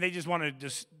and they just want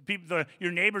to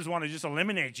your neighbors want to just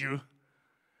eliminate you.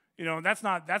 That's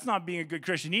not being a good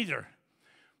Christian either.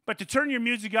 But to turn your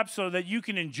music up so that you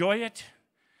can enjoy it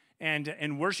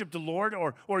and worship the Lord,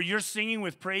 or you're singing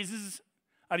with praises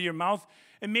out of your mouth,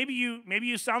 and maybe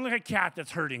you sound like a cat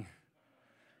that's hurting.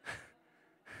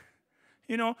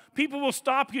 People will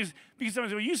stop because someone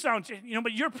says, well, you sound,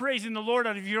 but you're praising the Lord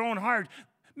out of your own heart.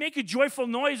 Make a joyful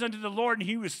noise unto the Lord, and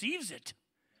he receives it.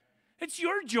 It's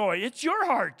your joy. It's your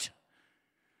heart.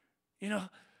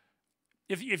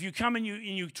 If you come and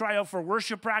you try out for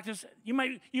worship practice, you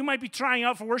might be trying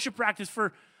out for worship practice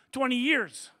for 20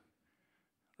 years,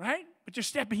 right? But you're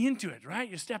stepping into it, right?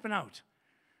 You're stepping out.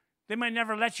 They might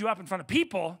never let you up in front of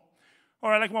people.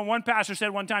 Or like what one pastor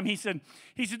said one time, he said,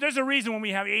 there's a reason when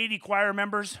we have 80 choir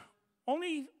members,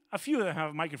 only a few of them have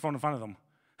a microphone in front of them.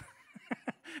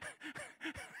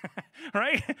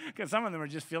 Right? Because some of them are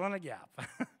just filling a gap.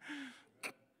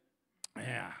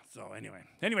 Yeah, so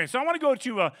anyway, so I want to go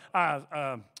to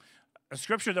a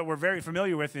scripture that we're very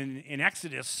familiar with in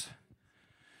Exodus.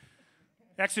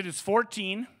 Exodus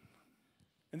 14.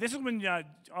 And this is when,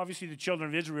 obviously, the children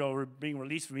of Israel were being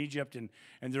released from Egypt, and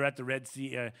they're at the Red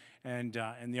Sea, and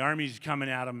the army's coming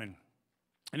at them.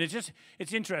 And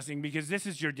it's interesting because this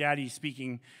is your daddy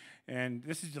speaking, and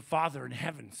this is the Father in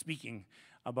heaven speaking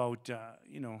about,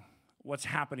 what's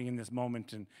happening in this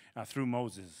moment and through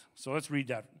Moses. So let's read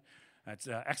that. That's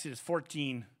Exodus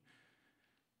 14,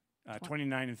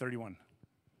 29 and 31.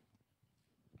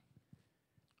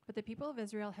 But the people of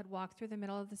Israel had walked through the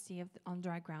middle of the sea on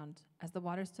dry ground, as the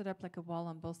water stood up like a wall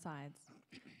on both sides.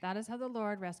 That is how the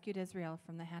Lord rescued Israel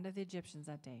from the hand of the Egyptians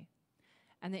that day.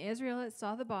 And the Israelites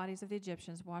saw the bodies of the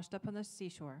Egyptians washed up on the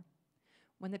seashore.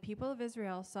 When the people of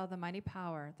Israel saw the mighty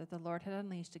power that the Lord had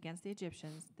unleashed against the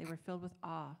Egyptians, they were filled with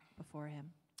awe before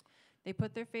him. They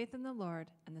put their faith in the Lord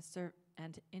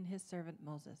and in his servant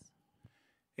Moses.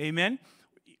 Amen.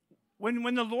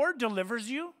 When the Lord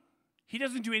delivers you, he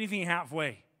doesn't do anything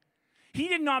halfway. He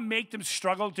did not make them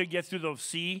struggle to get through the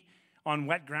sea on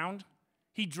wet ground.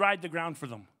 He dried the ground for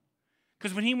them.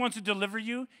 Because when he wants to deliver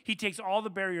you, he takes all the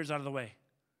barriers out of the way.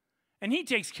 And he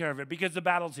takes care of it because the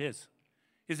battle's his.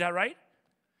 Is that right?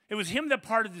 It was him that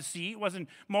parted the sea. It wasn't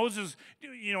Moses,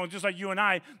 just like you and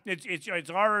I. It's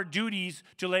our duties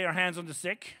to lay our hands on the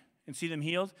sick and see them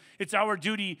healed. It's our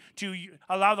duty to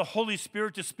allow the Holy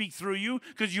Spirit to speak through you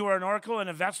because you are an oracle and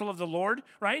a vessel of the Lord,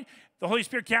 right? The Holy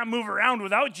Spirit can't move around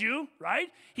without you, right?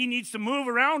 He needs to move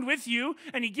around with you,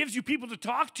 and he gives you people to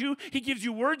talk to. He gives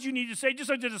you words you need to say, just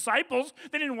like the disciples.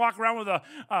 They didn't walk around with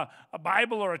a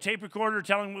Bible or a tape recorder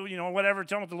telling, whatever,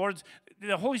 telling what the Lord's.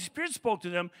 The Holy Spirit spoke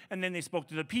to them, and then they spoke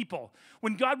to the people.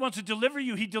 When God wants to deliver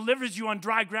you, he delivers you on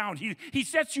dry ground. He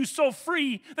sets you so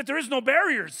free that there is no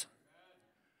barriers.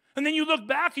 And then you look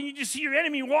back and you just see your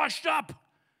enemy washed up,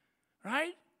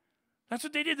 right? That's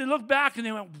what they did. They looked back and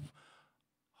they went,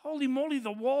 holy moly,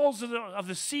 the walls of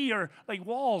the sea are like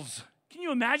walls. Can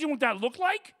you imagine what that looked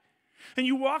like? And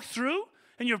you walk through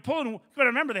and you're pulling, you got to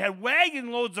remember, they had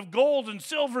wagon loads of gold and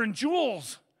silver and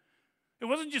jewels. It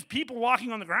wasn't just people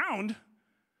walking on the ground.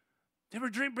 They were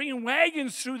bringing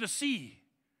wagons through the sea.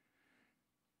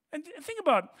 And think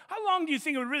about, how long do you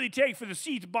think it would really take for the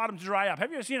sea to bottom to dry up?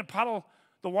 Have you ever seen a puddle?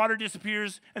 The water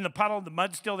disappears, and the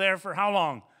mud's still there for how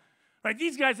long? Right?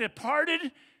 These guys had parted,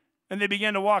 and they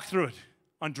began to walk through it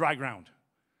on dry ground.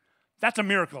 That's a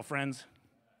miracle, friends.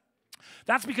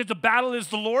 That's because the battle is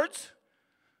the Lord's.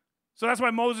 So that's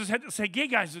why Moses had to say, hey,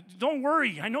 guys, don't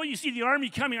worry. I know you see the army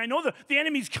coming. I know the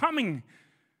enemy's coming.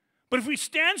 But if we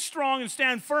stand strong and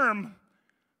stand firm,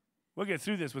 we'll get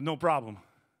through this with no problem.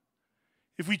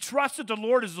 If we trust that the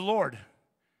Lord is the Lord,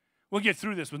 we'll get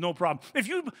through this with no problem. If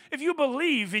you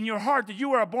believe in your heart that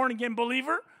you are a born-again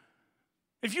believer,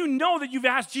 if you know that you've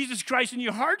asked Jesus Christ in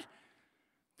your heart,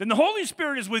 then the Holy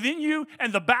Spirit is within you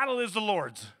and the battle is the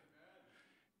Lord's.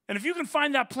 And if you can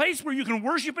find that place where you can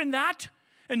worship in that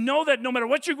and know that no matter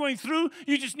what you're going through,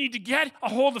 you just need to get a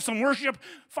hold of some worship,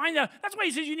 find that. That's why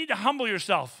he says you need to humble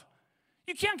yourself.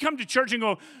 You can't come to church and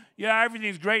go, yeah,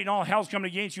 everything's great and all hell's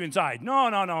coming against you inside. No.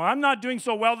 I'm not doing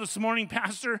so well this morning,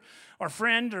 pastor or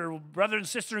friend or brother and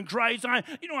sister in Christ. I've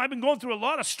been going through a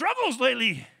lot of struggles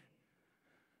lately.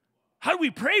 How do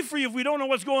we pray for you if we don't know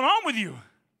what's going on with you?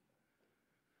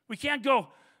 We can't go,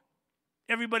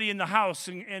 everybody in the house,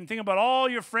 and think about all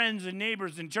your friends and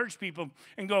neighbors and church people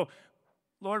and go,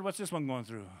 Lord, what's this one going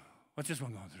through? What's this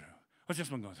one going through? What's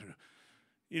this one going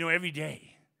through? Every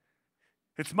day.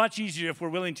 It's much easier if we're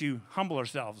willing to humble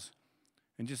ourselves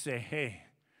and just say, hey,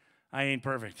 I ain't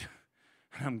perfect.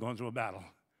 I'm going through a battle.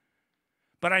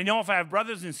 But I know if I have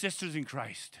brothers and sisters in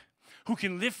Christ who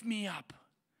can lift me up,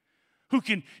 who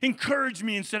can encourage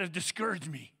me instead of discourage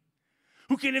me,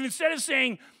 who can, instead of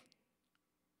saying,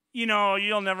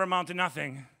 you'll never amount to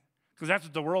nothing, because that's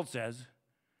what the world says,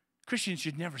 Christians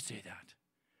should never say that.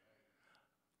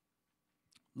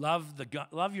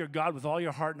 Love your God with all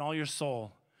your heart and all your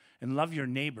soul, and love your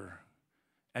neighbor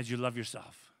as you love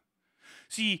yourself.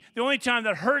 See, the only time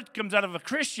that hurt comes out of a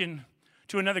Christian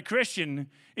to another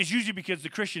Christian is usually because the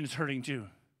Christian is hurting too.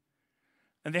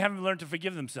 And they haven't learned to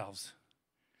forgive themselves.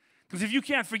 Because if you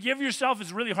can't forgive yourself,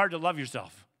 it's really hard to love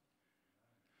yourself.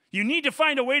 You need to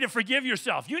find a way to forgive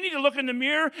yourself. You need to look in the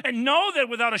mirror and know that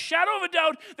without a shadow of a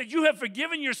doubt that you have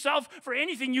forgiven yourself for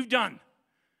anything you've done.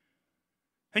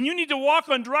 And you need to walk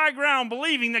on dry ground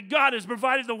believing that God has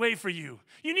provided the way for you.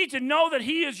 You need to know that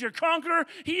he is your conqueror.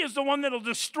 He is the one that will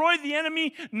destroy the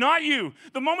enemy, not you.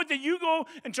 The moment that you go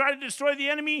and try to destroy the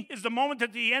enemy is the moment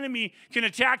that the enemy can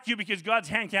attack you because God's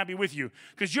hand can't be with you.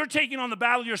 Because you're taking on the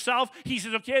battle yourself. He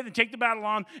says, okay, then take the battle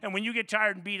on. And when you get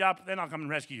tired and beat up, then I'll come and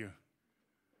rescue you.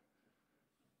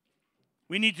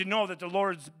 We need to know that the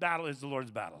Lord's battle is the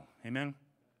Lord's battle. Amen?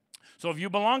 So if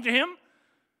you belong to him,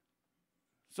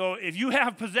 so if you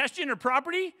have possession or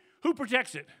property, who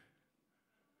protects it?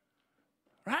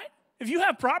 Right? If you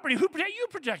have property, you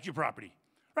protect your property.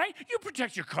 Right? You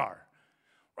protect your car.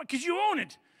 Right? Because you own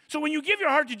it. So when you give your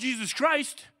heart to Jesus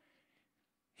Christ,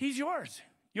 he's yours.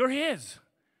 You're his.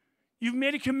 You've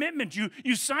made a commitment.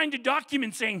 You signed a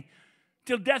document saying,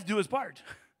 till death do us part.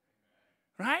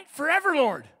 Right? Forever,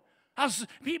 Lord.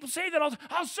 People say that,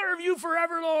 I'll serve you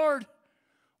forever, Lord.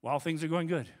 While things are going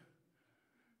good.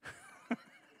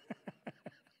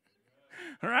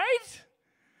 Right?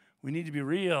 We need to be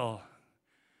real.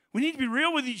 We need to be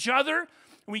real with each other. And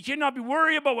we cannot be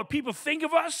worried about what people think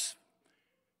of us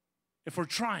if we're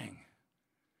trying.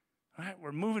 Right?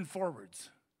 We're moving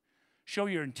forwards. Show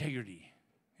your integrity.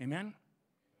 Amen?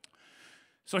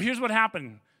 So here's what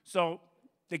happened. So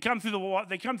they come through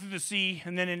the sea,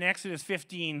 and then in Exodus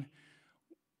 15,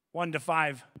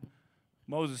 1-5,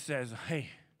 Moses says, hey,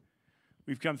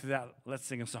 we've come through that. Let's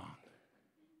sing a song.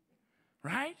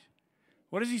 Right?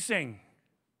 What does he sing?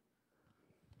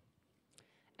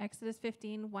 Exodus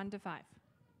 15, 1-5.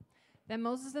 Then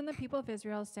Moses and the people of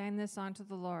Israel sang this song to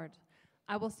the Lord.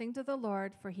 I will sing to the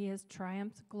Lord, for he has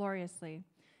triumphed gloriously.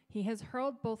 He has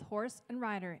hurled both horse and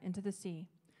rider into the sea.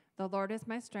 The Lord is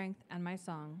my strength and my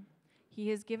song. He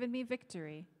has given me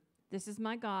victory. This is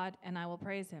my God, and I will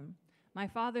praise him. My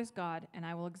father's God, and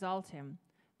I will exalt him.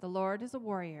 The Lord is a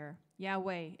warrior.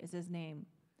 Yahweh is his name.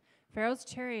 Pharaoh's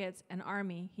chariots and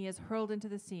army he has hurled into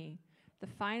the sea. The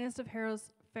finest of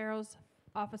Pharaoh's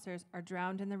officers are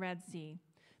drowned in the Red Sea.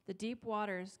 The deep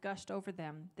waters gushed over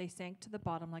them. They sank to the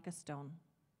bottom like a stone.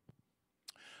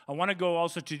 I want to go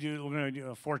also we're going to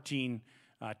do 14,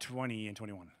 20, and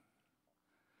 21.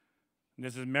 And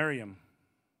this is Miriam,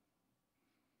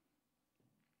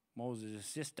 Moses'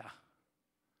 sister,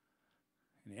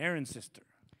 and Aaron's sister.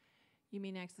 You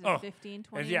mean Exodus 15,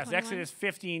 20, yes, and 21? Exodus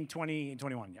 15, 20, and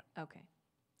 21, yeah. Okay.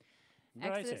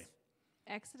 What did I say?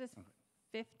 Exodus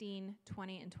 15,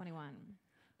 20, and 21.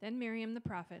 Then Miriam the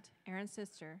prophet, Aaron's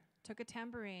sister, took a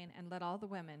tambourine and led all the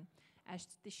women as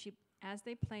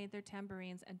they played their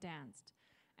tambourines and danced.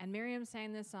 And Miriam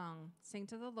sang this song, Sing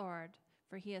to the Lord,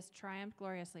 for he has triumphed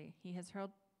gloriously. He has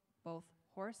hurled both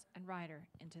horse and rider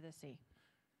into the sea.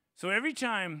 So every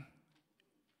time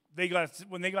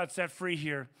when they got set free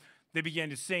here, they began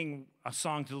to sing a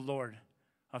song to the Lord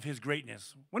of his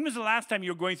greatness. When was the last time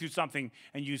you were going through something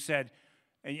and you said,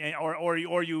 or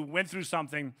you went through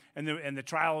something and the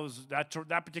trial was that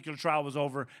particular trial was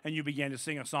over and you began to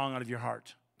sing a song out of your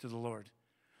heart to the Lord?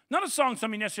 Not a song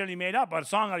somebody necessarily made up, but a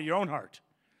song out of your own heart.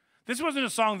 This wasn't a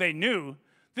song they knew.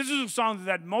 This is a song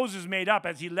that Moses made up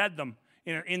as he led them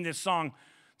in this song.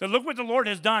 That look what the Lord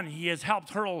has done. He has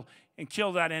helped hurl and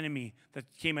kill that enemy that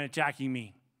came and attacking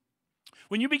me.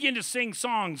 When you begin to sing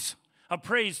songs of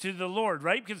praise to the Lord,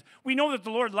 right? Because we know that the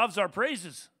Lord loves our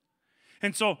praises.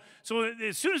 And so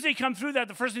as soon as they come through that,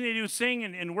 the first thing they do is sing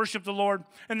and worship the Lord.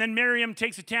 And then Miriam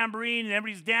takes a tambourine and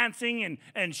everybody's dancing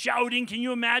and shouting. Can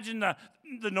you imagine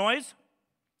the noise?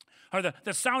 Or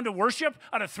the sound of worship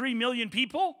out of 3 million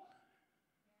people?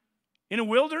 In a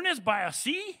wilderness by a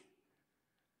sea?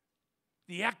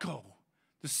 The echo,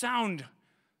 the sound.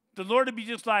 The Lord would be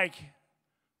just like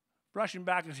brushing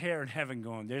back his hair in heaven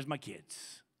going, there's my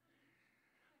kids.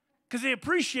 Because they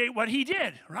appreciate what he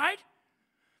did, right?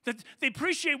 That they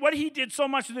appreciate what he did so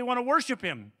much that they want to worship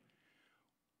him.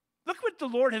 Look what the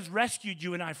Lord has rescued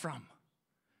you and I from.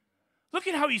 Look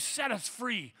at how he set us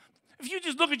free. If you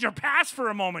just look at your past for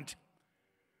a moment.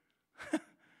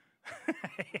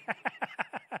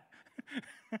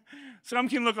 Some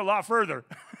can look a lot further.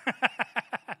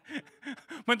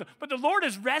 But the Lord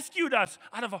has rescued us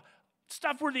out of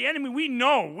stuff where the enemy, we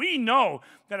know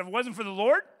that if it wasn't for the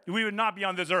Lord, we would not be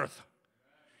on this earth.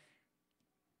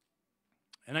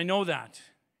 And I know that.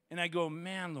 And I go,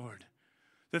 man, Lord,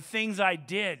 the things I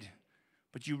did,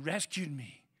 but you rescued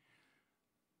me.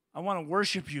 I want to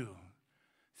worship you.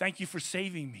 Thank you for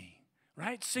saving me,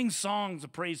 right? Sing songs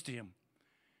of praise to him.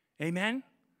 Amen?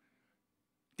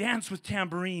 Dance with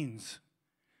tambourines.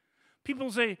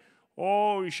 People say,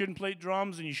 oh, you shouldn't play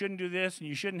drums and you shouldn't do this and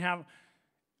you shouldn't have.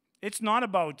 It's not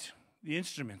about the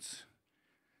instruments.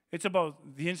 It's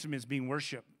about the instruments being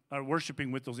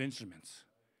worshiping with those instruments.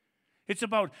 It's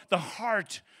about the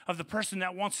heart of the person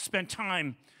that wants to spend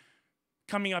time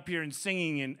coming up here and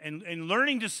singing and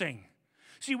learning to sing.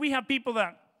 See, we have people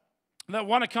that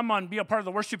want to come on and be a part of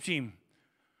the worship team.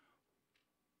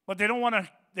 But they don't want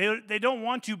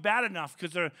to bad enough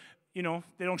because they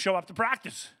don't show up to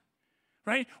practice.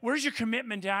 Right? Where's your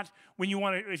commitment at when you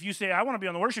want to, if you say, I want to be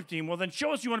on the worship team, well then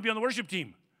show us you want to be on the worship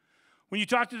team. When you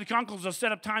talk to the uncles, they'll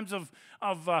set up times of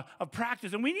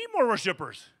practice, and we need more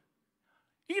worshipers.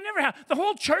 You can never have, the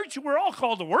whole church, we're all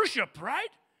called to worship, right?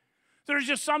 There's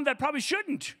just some that probably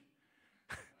shouldn't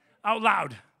out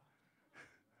loud,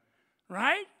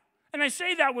 right? And I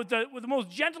say that with the most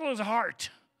gentlest heart.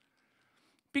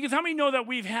 Because how many know that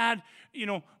we've had,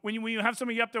 when you have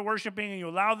somebody up there worshiping and you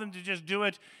allow them to just do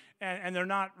it, and they're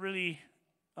not really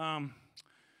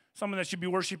someone that should be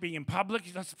worshiping in public,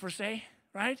 that's per se,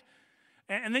 right?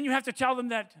 And then you have to tell them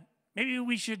that maybe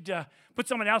we should put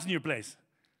someone else in your place.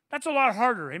 That's a lot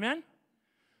harder, amen?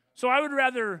 So I would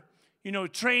rather,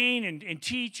 train and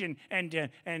teach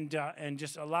and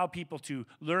just allow people to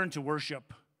learn to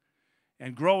worship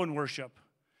and grow in worship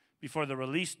before they're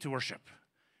released to worship.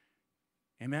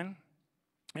 Amen?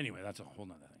 Anyway, that's a whole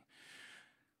nother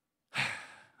thing.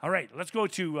 All right, let's go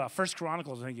to 1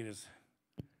 Chronicles, I think it is.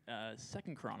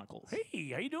 2 Chronicles.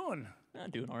 Hey, how you doing?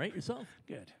 I'm doing all right. Yourself?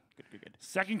 Good. Good.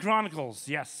 2 Chronicles,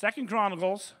 yes. 2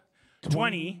 Chronicles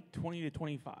 20 to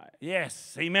 25.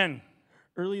 Yes, amen.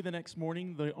 Early the next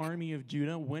morning, the army of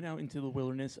Judah went out into the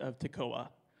wilderness of Tekoa.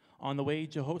 On the way,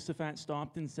 Jehoshaphat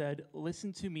stopped and said,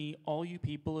 "Listen to me, all you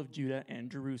people of Judah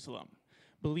and Jerusalem.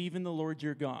 Believe in the Lord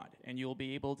your God, and you will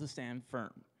be able to stand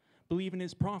firm. Believe in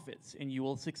his prophets, and you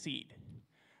will succeed."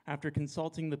 After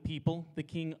consulting the people, the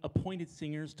king appointed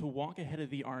singers to walk ahead of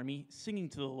the army, singing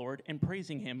to the Lord and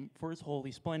praising him for his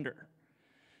holy splendor.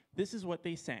 This is what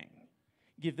they sang.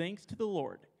 "Give thanks to the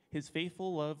Lord. His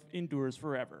faithful love endures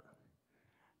forever."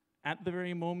 At the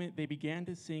very moment they began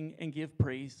to sing and give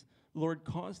praise, the Lord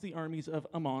caused the armies of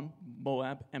Ammon,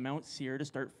 Moab, and Mount Seir to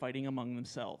start fighting among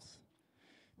themselves.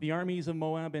 The armies of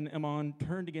Moab and Ammon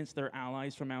turned against their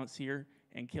allies from Mount Seir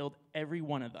and killed every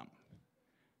one of them.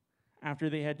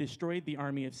 After they had destroyed the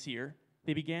army of Seir,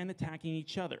 they began attacking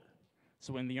each other.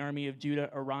 So when the army of Judah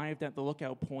arrived at the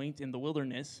lookout point in the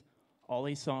wilderness, all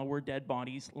they saw were dead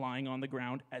bodies lying on the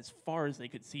ground as far as they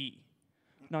could see.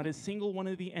 Not a single one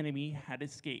of the enemy had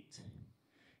escaped.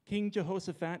 King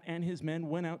Jehoshaphat and his men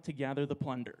went out to gather the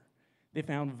plunder. They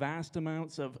found vast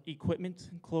amounts of equipment,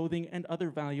 clothing, and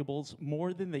other valuables,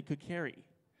 more than they could carry.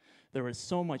 There was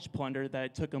so much plunder that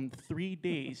it took them 3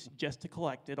 days just to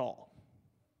collect it all.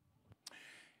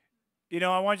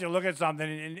 I want you to look at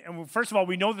something. And first of all,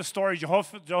 we know the story.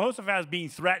 Jehoshaphat is being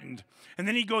threatened. And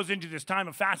then he goes into this time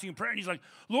of fasting and prayer. And he's like,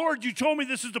 "Lord, you told me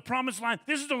this is the promised land.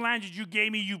 This is the land that you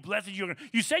gave me. You blessed it.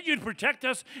 You said you'd protect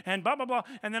us." And blah, blah, blah.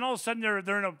 And then all of a sudden, they're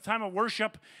in a time of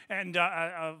worship and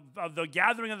of the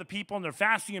gathering of the people. And they're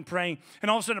fasting and praying.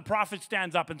 And all of a sudden, a prophet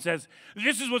stands up and says,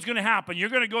 "This is what's going to happen. You're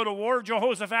going to go to war,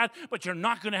 Jehoshaphat, but you're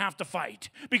not going to have to fight.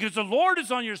 Because the Lord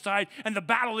is on your side, and the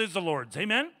battle is the Lord's."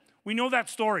 Amen? We know that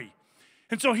story.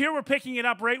 And so here we're picking it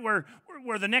up right where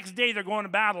the next day they're going to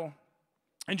battle.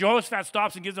 And Jehoshaphat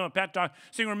stops and gives them a pep talk,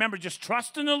 saying, "Remember, just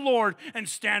trust in the Lord and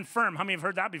stand firm." How many have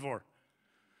heard that before?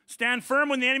 Stand firm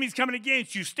when the enemy's coming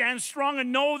against you. Stand strong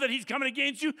and know that he's coming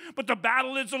against you, but the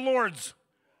battle is the Lord's.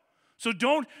 So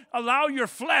don't allow your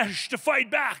flesh to fight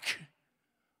back.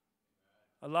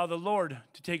 Allow the Lord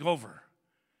to take over.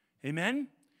 Amen?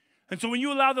 And so when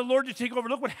you allow the Lord to take over,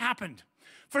 look what happened.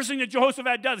 First thing that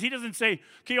Jehoshaphat does, he doesn't say,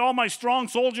 "Okay, all my strong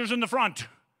soldiers in the front."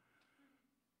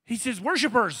 He says,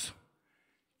 "Worshipers,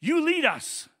 you lead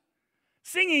us,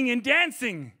 singing and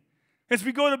dancing as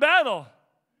we go to battle.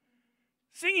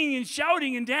 Singing and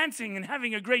shouting and dancing and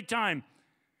having a great time."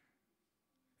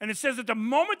 And it says that the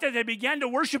moment that they began to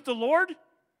worship the Lord,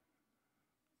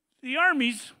 the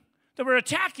armies that were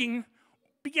attacking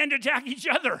began to attack each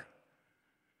other.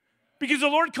 Because the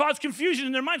Lord caused confusion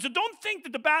in their minds. So don't think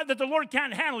that the Lord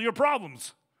can't handle your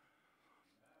problems.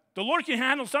 The Lord can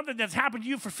handle something that's happened to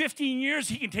you for 15 years.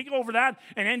 He can take over that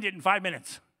and end it in 5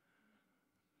 minutes.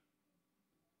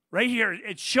 Right here,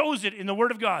 it shows it in the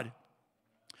Word of God.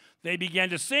 They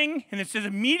began to sing, and it says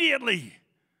immediately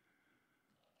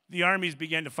the armies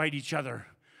began to fight each other.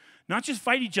 Not just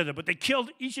fight each other, but they killed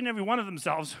each and every one of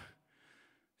themselves.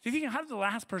 So you think, how did the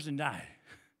last person die?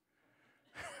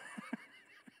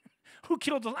 Who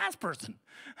killed the last person?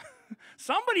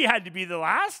 Somebody had to be the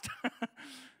last.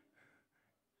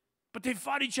 But they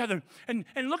fought each other. And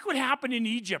look what happened in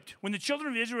Egypt. When the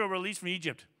children of Israel were released from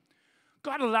Egypt,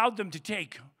 God allowed them to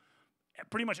take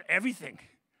pretty much everything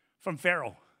from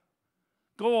Pharaoh.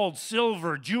 Gold,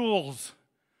 silver, jewels,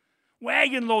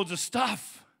 wagon loads of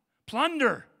stuff,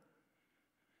 plunder.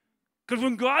 Because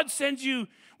when God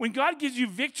gives you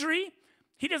victory,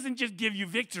 he doesn't just give you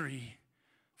victory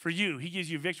for you. He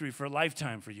gives you victory for a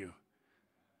lifetime for you.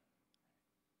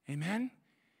 Amen?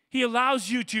 He allows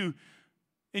you to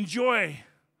enjoy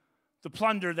the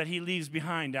plunder that he leaves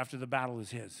behind after the battle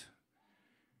is his.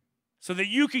 so that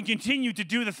you can continue to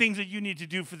do the things that you need to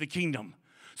do for the kingdom.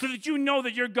 So that you know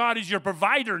that your God is your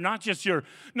provider, not just your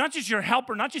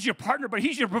helper, not just your partner, but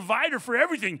he's your provider for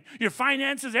everything, your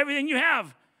finances, everything you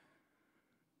have.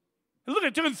 And look,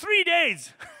 it took him 3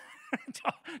 days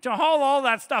to haul all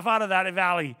that stuff out of that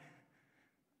valley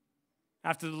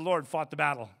after the Lord fought the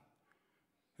battle.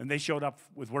 And they showed up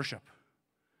with worship.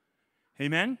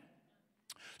 Amen?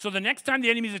 So the next time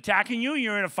the enemy's attacking you,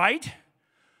 you're in a fight,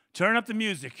 turn up the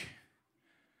music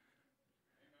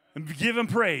and give him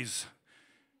praise.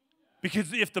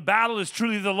 Because if the battle is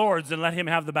truly the Lord's, then let him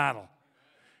have the battle.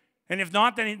 And if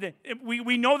not, then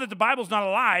we know that the Bible's not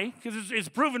a lie, because it's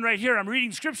proven right here. I'm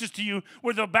reading scriptures to you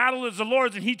where the battle is the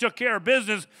Lord's and he took care of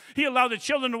business. He allowed the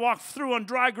children to walk through on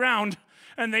dry ground,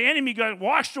 and the enemy got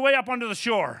washed away up onto the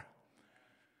shore.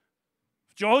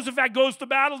 Jehoshaphat goes to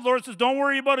battle. The Lord says, don't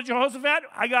worry about it, Jehoshaphat.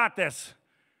 I got this.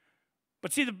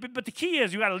 But see, the key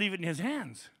is you got to leave it in his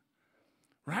hands,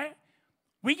 right?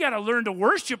 We got to learn to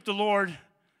worship the Lord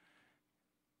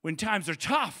when times are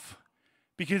tough,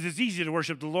 because it's easy to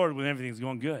worship the Lord when everything's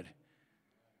going good.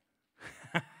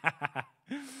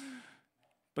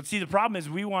 But see, the problem is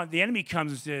the enemy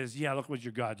comes and says, yeah, look what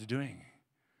your God's doing.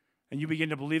 And you begin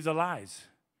to believe the lies.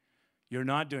 You're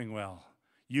not doing well.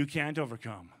 You can't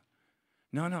overcome.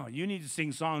 No, you need to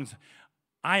sing songs.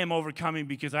 I am overcoming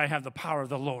because I have the power of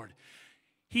the Lord.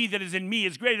 He that is in me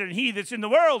is greater than he that's in the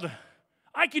world.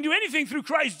 I can do anything through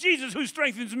Christ Jesus who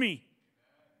strengthens me.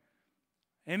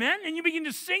 Amen? And you begin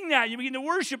to sing that. You begin to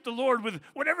worship the Lord with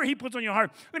whatever he puts on your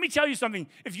heart. Let me tell you something.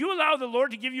 If you allow the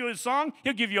Lord to give you a song,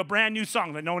 he'll give you a brand new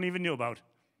song that no one even knew about.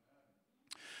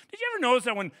 Did you ever notice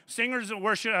that when singers,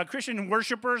 Christian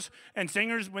worshipers and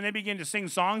singers, when they begin to sing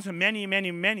songs, and many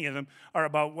of them are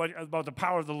about the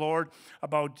power of the Lord,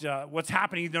 about what's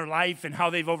happening in their life and how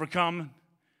they've overcome.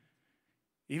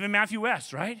 Even Matthew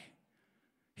West, right?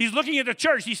 He's looking at the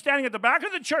church. He's standing at the back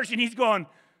of the church, and he's going,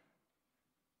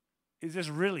 is this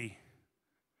really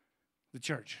the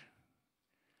church?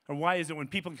 Or why is it when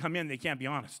people come in, they can't be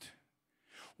honest?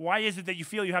 Why is it that you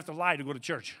feel you have to lie to go to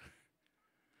church?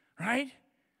 Right?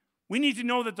 We need to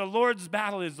know that the Lord's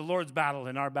battle is the Lord's battle,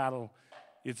 and our battle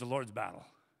is the Lord's battle.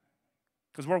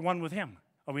 Because we're one with him.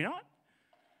 Are we not?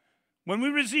 When we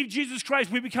receive Jesus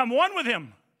Christ, we become one with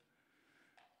him.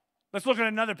 Let's look at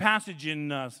another passage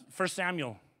in 1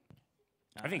 Samuel.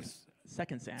 I think 2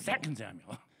 Samuel. 2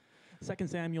 Samuel. 2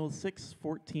 Samuel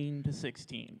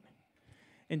 6:14-16.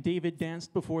 And David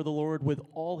danced before the Lord with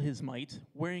all his might,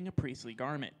 wearing a priestly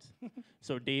garment.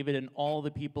 So David and all the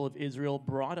people of Israel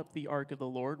brought up the ark of the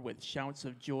Lord with shouts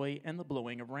of joy and the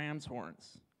blowing of ram's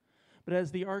horns. But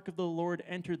as the ark of the Lord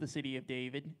entered the city of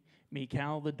David,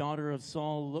 Michal, the daughter of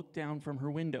Saul, looked down from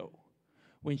her window.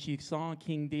 When she saw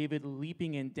King David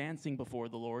leaping and dancing before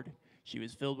the Lord, she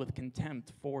was filled with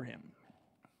contempt for him.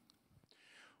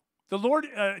 The Lord,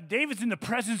 David's in the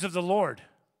presence of the Lord,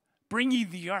 bringing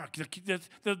the ark,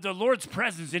 the Lord's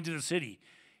presence into the city.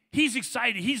 He's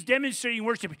excited. He's demonstrating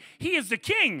worship. He is the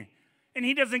king, and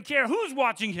he doesn't care who's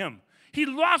watching him. He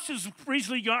lost his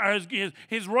priestly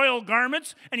his royal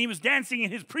garments, and he was dancing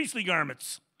in his priestly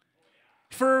garments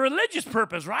for a religious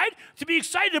purpose, right? To be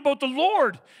excited about the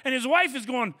Lord. And his wife is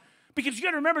going, because you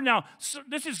got to remember now,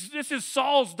 this is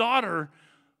Saul's daughter,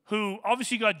 who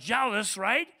obviously got jealous,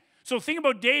 right? So think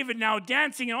about David now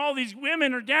dancing, and all these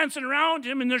women are dancing around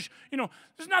him, and there's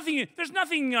nothing,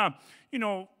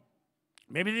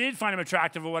 maybe they did find him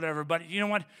attractive or whatever, but you know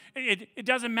what? It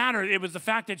doesn't matter. It was the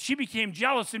fact that she became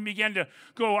jealous and began to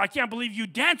go, I can't believe you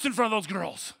dance in front of those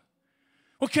girls.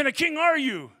 What kind of king are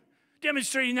you?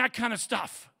 Demonstrating that kind of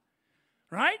stuff,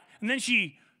 right? And then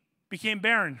she became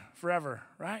barren forever,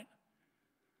 right?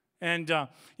 And,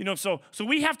 so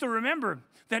we have to remember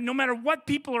that no matter what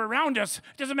people are around us,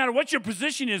 it doesn't matter what your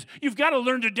position is, you've got to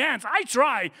learn to dance. I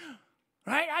try,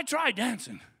 right? I try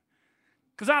dancing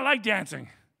because I like dancing.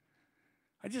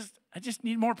 I just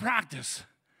need more practice,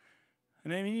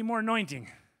 and I need more anointing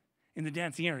in the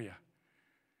dancing area.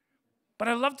 But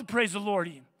I love to praise the Lord,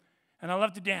 and I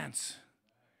love to dance.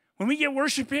 When we get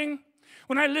worshiping,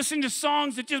 when I listen to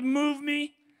songs that just move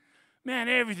me, man,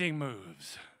 everything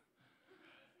moves.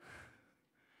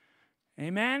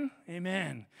 Amen?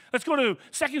 Amen. Let's go to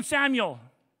 2 Samuel.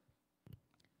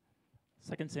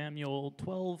 2 Samuel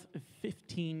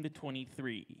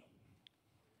 12:15-23.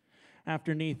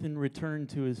 After Nathan returned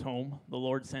to his home, the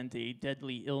Lord sent a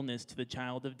deadly illness to the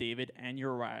child of David and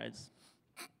Uriah's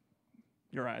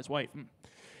wife.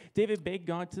 David begged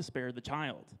God to spare the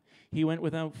child. He went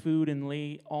without food and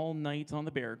lay all night on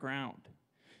the bare ground.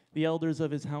 The elders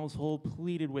of his household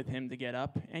pleaded with him to get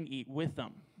up and eat with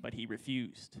them, but he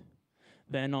refused.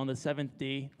 Then on the 7th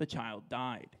day, the child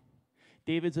died.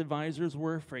 David's advisors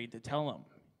were afraid to tell him.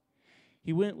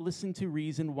 He wouldn't listen to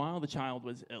reason while the child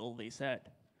was ill, they said.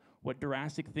 What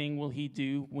drastic thing will he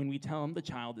do when we tell him the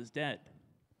child is dead?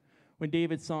 When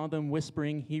David saw them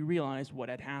whispering, he realized what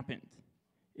had happened.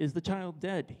 Is the child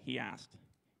dead? He asked.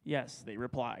 Yes, they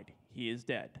replied. He is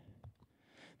dead.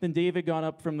 Then David got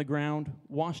up from the ground,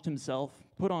 washed himself,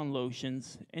 put on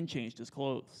lotions, and changed his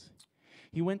clothes.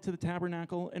 He went to the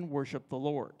tabernacle and worshiped the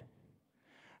Lord.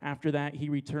 After that, he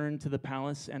returned to the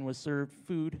palace and was served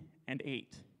food and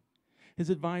ate. His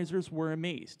advisors were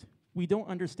amazed. We don't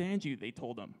understand you, they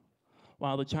told him.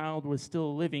 While the child was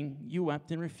still living, you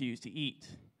wept and refused to eat.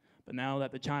 But now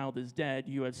that the child is dead,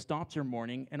 you have stopped your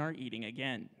mourning and are eating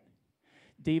again.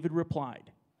 David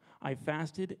replied, I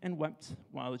fasted and wept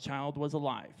while the child was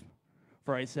alive.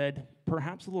 For I said,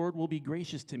 perhaps the Lord will be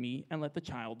gracious to me and let the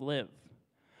child live.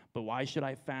 But why should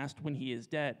I fast when he is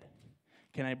dead?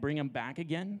 Can I bring him back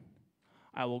again?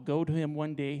 I will go to him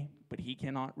one day, but he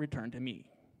cannot return to me.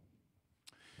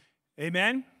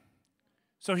 Amen.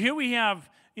 So here we have,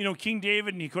 King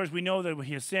David, and of course we know that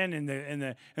he has sinned, and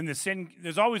the sin.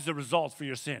 There's always the results for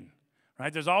your sin,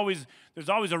 right? There's always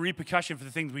a repercussion for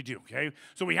the things we do. Okay,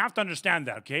 so we have to understand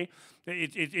that. Okay,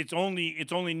 it's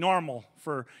only normal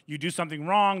for you do something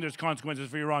wrong. There's consequences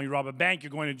for your wrong. You rob a bank, you're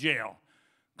going to jail.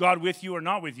 God with you or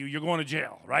not with you, you're going to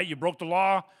jail, right? You broke the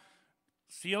law.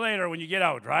 See you later when you get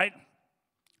out, right?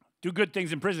 Do good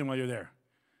things in prison while you're there,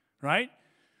 right?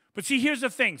 But see, here's the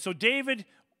thing. So David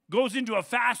goes into a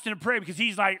fast and a prayer because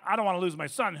he's like, I don't want to lose my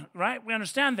son, right? We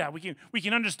understand that. We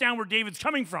can understand where David's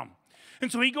coming from. And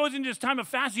so he goes into this time of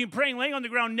fasting and praying, laying on the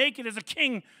ground naked as a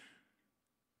king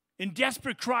in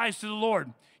desperate cries to the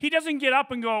Lord. He doesn't get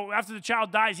up and go, after the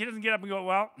child dies, he doesn't get up and go,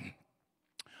 well,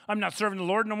 I'm not serving the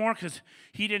Lord no more because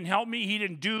he didn't help me. He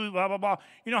didn't do blah, blah, blah.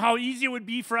 You know how easy it would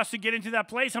be for us to get into that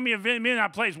place? How many have been in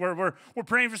that place where we're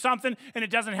praying for something and it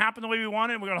doesn't happen the way we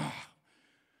want it? And we're going, oh.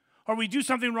 Or we do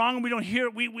something wrong and we don't hear.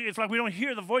 It's like we don't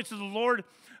hear the voice of the Lord,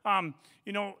 and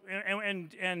we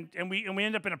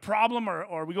end up in a problem,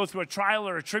 or we go through a trial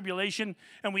or a tribulation,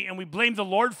 and we blame the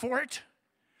Lord for it.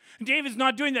 And David's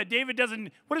not doing that. David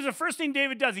doesn't. What is the first thing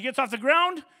David does? He gets off the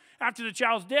ground after the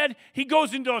child's dead. He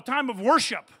goes into a time of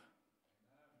worship,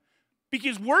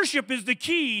 because worship is the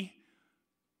key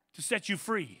to set you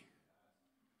free.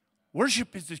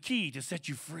 Worship is the key to set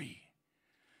you free.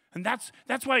 And that's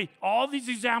why all these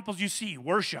examples you see,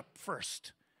 worship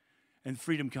first, and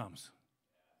freedom comes.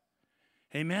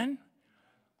 Amen?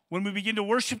 When we begin to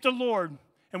worship the Lord,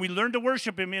 and we learn to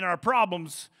worship him in our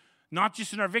problems, not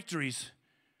just in our victories,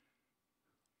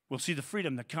 we'll see the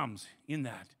freedom that comes in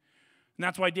that. And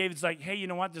that's why David's like, hey, you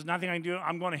know what? There's nothing I can do.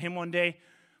 I'm going to him one day.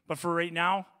 But for right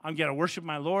now, I'm going to worship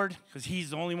my Lord because he's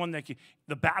the only one that can.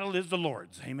 The battle is the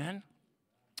Lord's. Amen?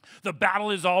 The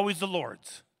battle is always the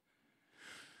Lord's.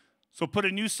 So put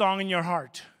a new song in your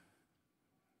heart.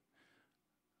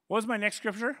 What was my next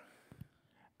scripture?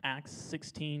 Acts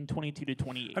 16, 22 to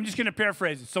 28. I'm just going to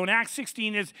paraphrase it. So in Acts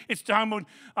 16, it's talking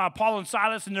about Paul and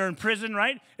Silas, and they're in prison,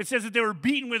 right? It says that they were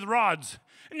beaten with rods.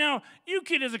 Now, you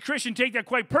could, as a Christian, take that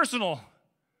quite personal.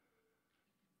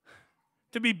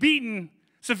 To be beaten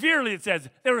severely, it says.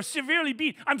 They were severely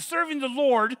beaten. I'm serving the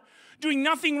Lord, doing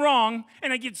nothing wrong,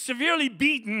 and I get severely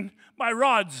beaten by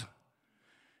rods.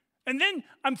 And then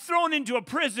I'm thrown into a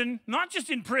prison, not just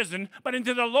in prison, but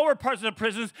into the lower parts of the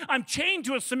prisons. I'm chained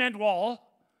to a cement wall.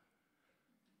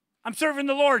 I'm serving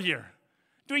the Lord here,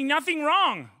 doing nothing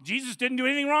wrong. Jesus didn't do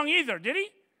anything wrong either, did he?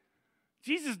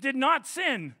 Jesus did not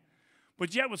sin,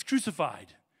 but yet was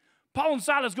crucified. Paul and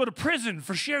Silas go to prison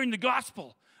for sharing the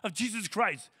gospel of Jesus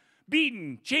Christ,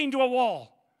 beaten, chained to a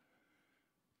wall.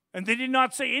 And they did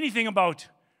not say anything about,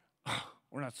 oh,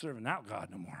 we're not serving that God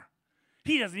no more.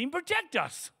 He doesn't even protect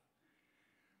us.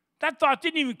 That thought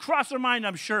didn't even cross their mind,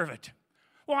 I'm sure of it.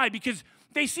 Why? Because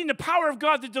they seen the power of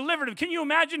God that delivered him. Can you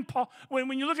imagine Paul,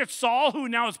 when you look at Saul, who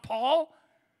now is Paul,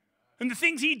 and the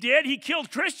things he did, he killed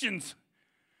Christians.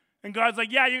 And God's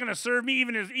like, yeah, you're going to serve me.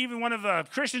 Even one of the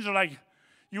Christians are like,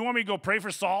 you want me to go pray for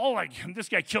Saul? Like, this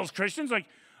guy kills Christians. Like,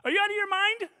 are you out of your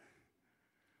mind?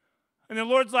 And the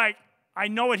Lord's like, I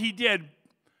know what he did,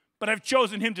 but I've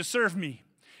chosen him to serve me.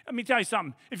 Let me tell you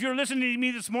something. If you're listening to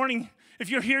me this morning, if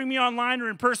you're hearing me online or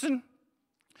in person,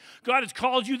 God has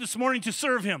called you this morning to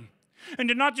serve him. And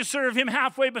to not just serve him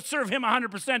halfway, but serve him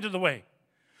 100% of the way.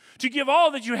 To give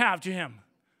all that you have to him.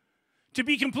 To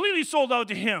be completely sold out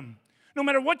to him. No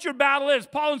matter what your battle is,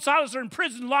 Paul and Silas are in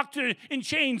prison, locked in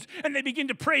chains, and they begin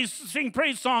to sing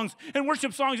praise songs and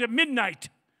worship songs at midnight.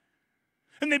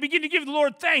 And they begin to give the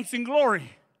Lord thanks and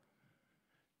glory.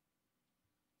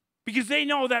 Because they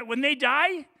know that when they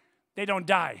die, they don't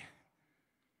die.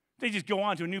 They just go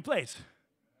on to a new place.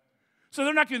 So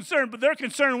they're not concerned, but their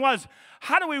concern was,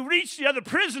 how do we reach the other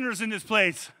prisoners in this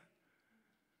place?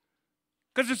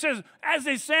 Because it says, as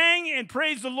they sang and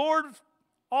praised the Lord,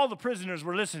 all the prisoners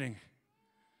were listening,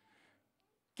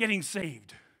 getting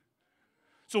saved.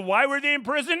 So why were they in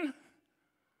prison?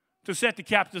 To set the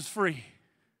captives free.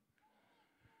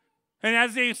 And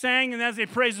as they sang and as they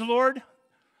praised the Lord,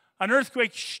 an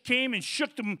earthquake came and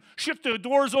shook the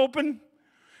doors open.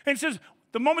 And it says,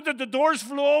 the moment that the doors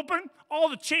flew open, all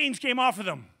the chains came off of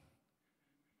them.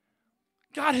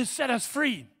 God has set us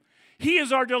free. He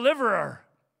is our deliverer.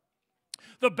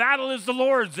 The battle is the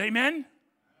Lord's, amen?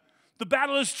 The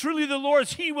battle is truly the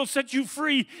Lord's. He will set you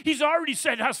free. He's already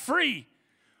set us free.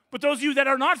 But those of you that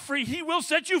are not free, He will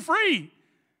set you free.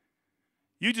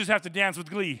 You just have to dance with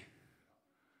glee.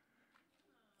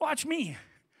 Watch me.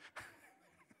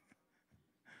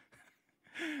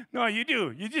 No, you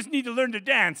do. You just need to learn to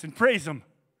dance and praise Him.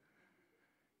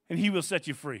 And He will set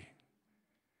you free.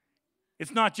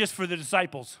 It's not just for the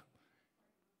disciples.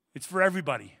 It's for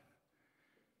everybody.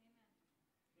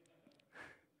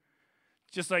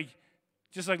 Just like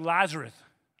Lazarus,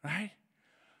 right?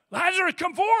 Lazarus,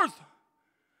 come forth.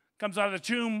 Comes out of the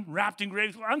tomb, wrapped in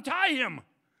grave clothes. Untie him.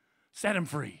 Set him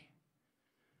free.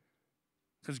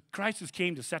 Because Christ has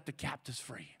came to set the captives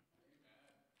free.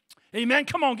 Amen.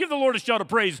 Come on, give the Lord a shout of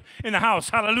praise in the house.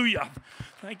 Hallelujah.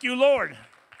 Thank you, Lord.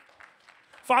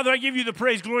 Father, I give you the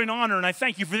praise, glory, and honor, and I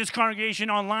thank you for this congregation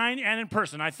online and in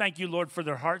person. I thank you, Lord, for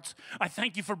their hearts. I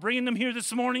thank you for bringing them here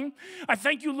this morning. I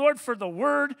thank you, Lord, for the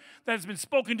word that has been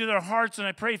spoken to their hearts, and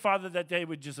I pray, Father, that they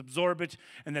would just absorb it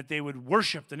and that they would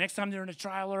worship. The next time they're in a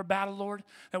trial or a battle, Lord,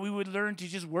 that we would learn to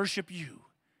just worship you.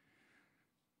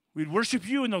 We'd worship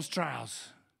you in those trials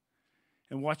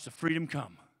and watch the freedom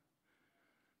come.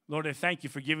 Lord, I thank you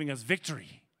for giving us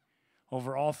victory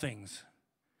over all things.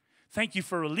 Thank you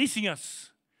for releasing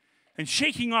us and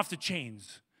shaking off the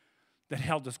chains that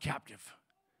held us captive.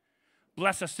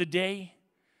 Bless us today.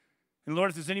 And Lord,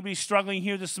 if there's anybody struggling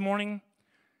here this morning,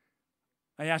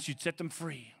 I ask you to set them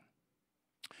free.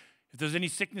 If there's any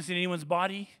sickness in anyone's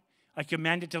body, I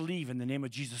command it to leave in the name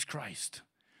of Jesus Christ.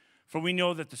 For we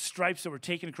know that the stripes that were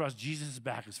taken across Jesus'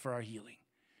 back is for our healing.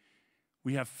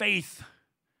 We have faith,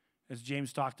 as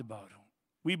James talked about.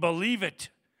 We believe it,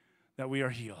 that we are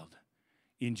healed.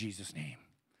 In Jesus' name.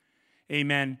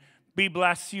 Amen. Be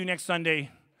blessed. See you next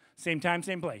Sunday. Same time,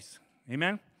 same place.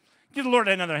 Amen. Give the Lord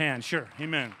another hand. Sure.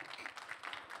 Amen.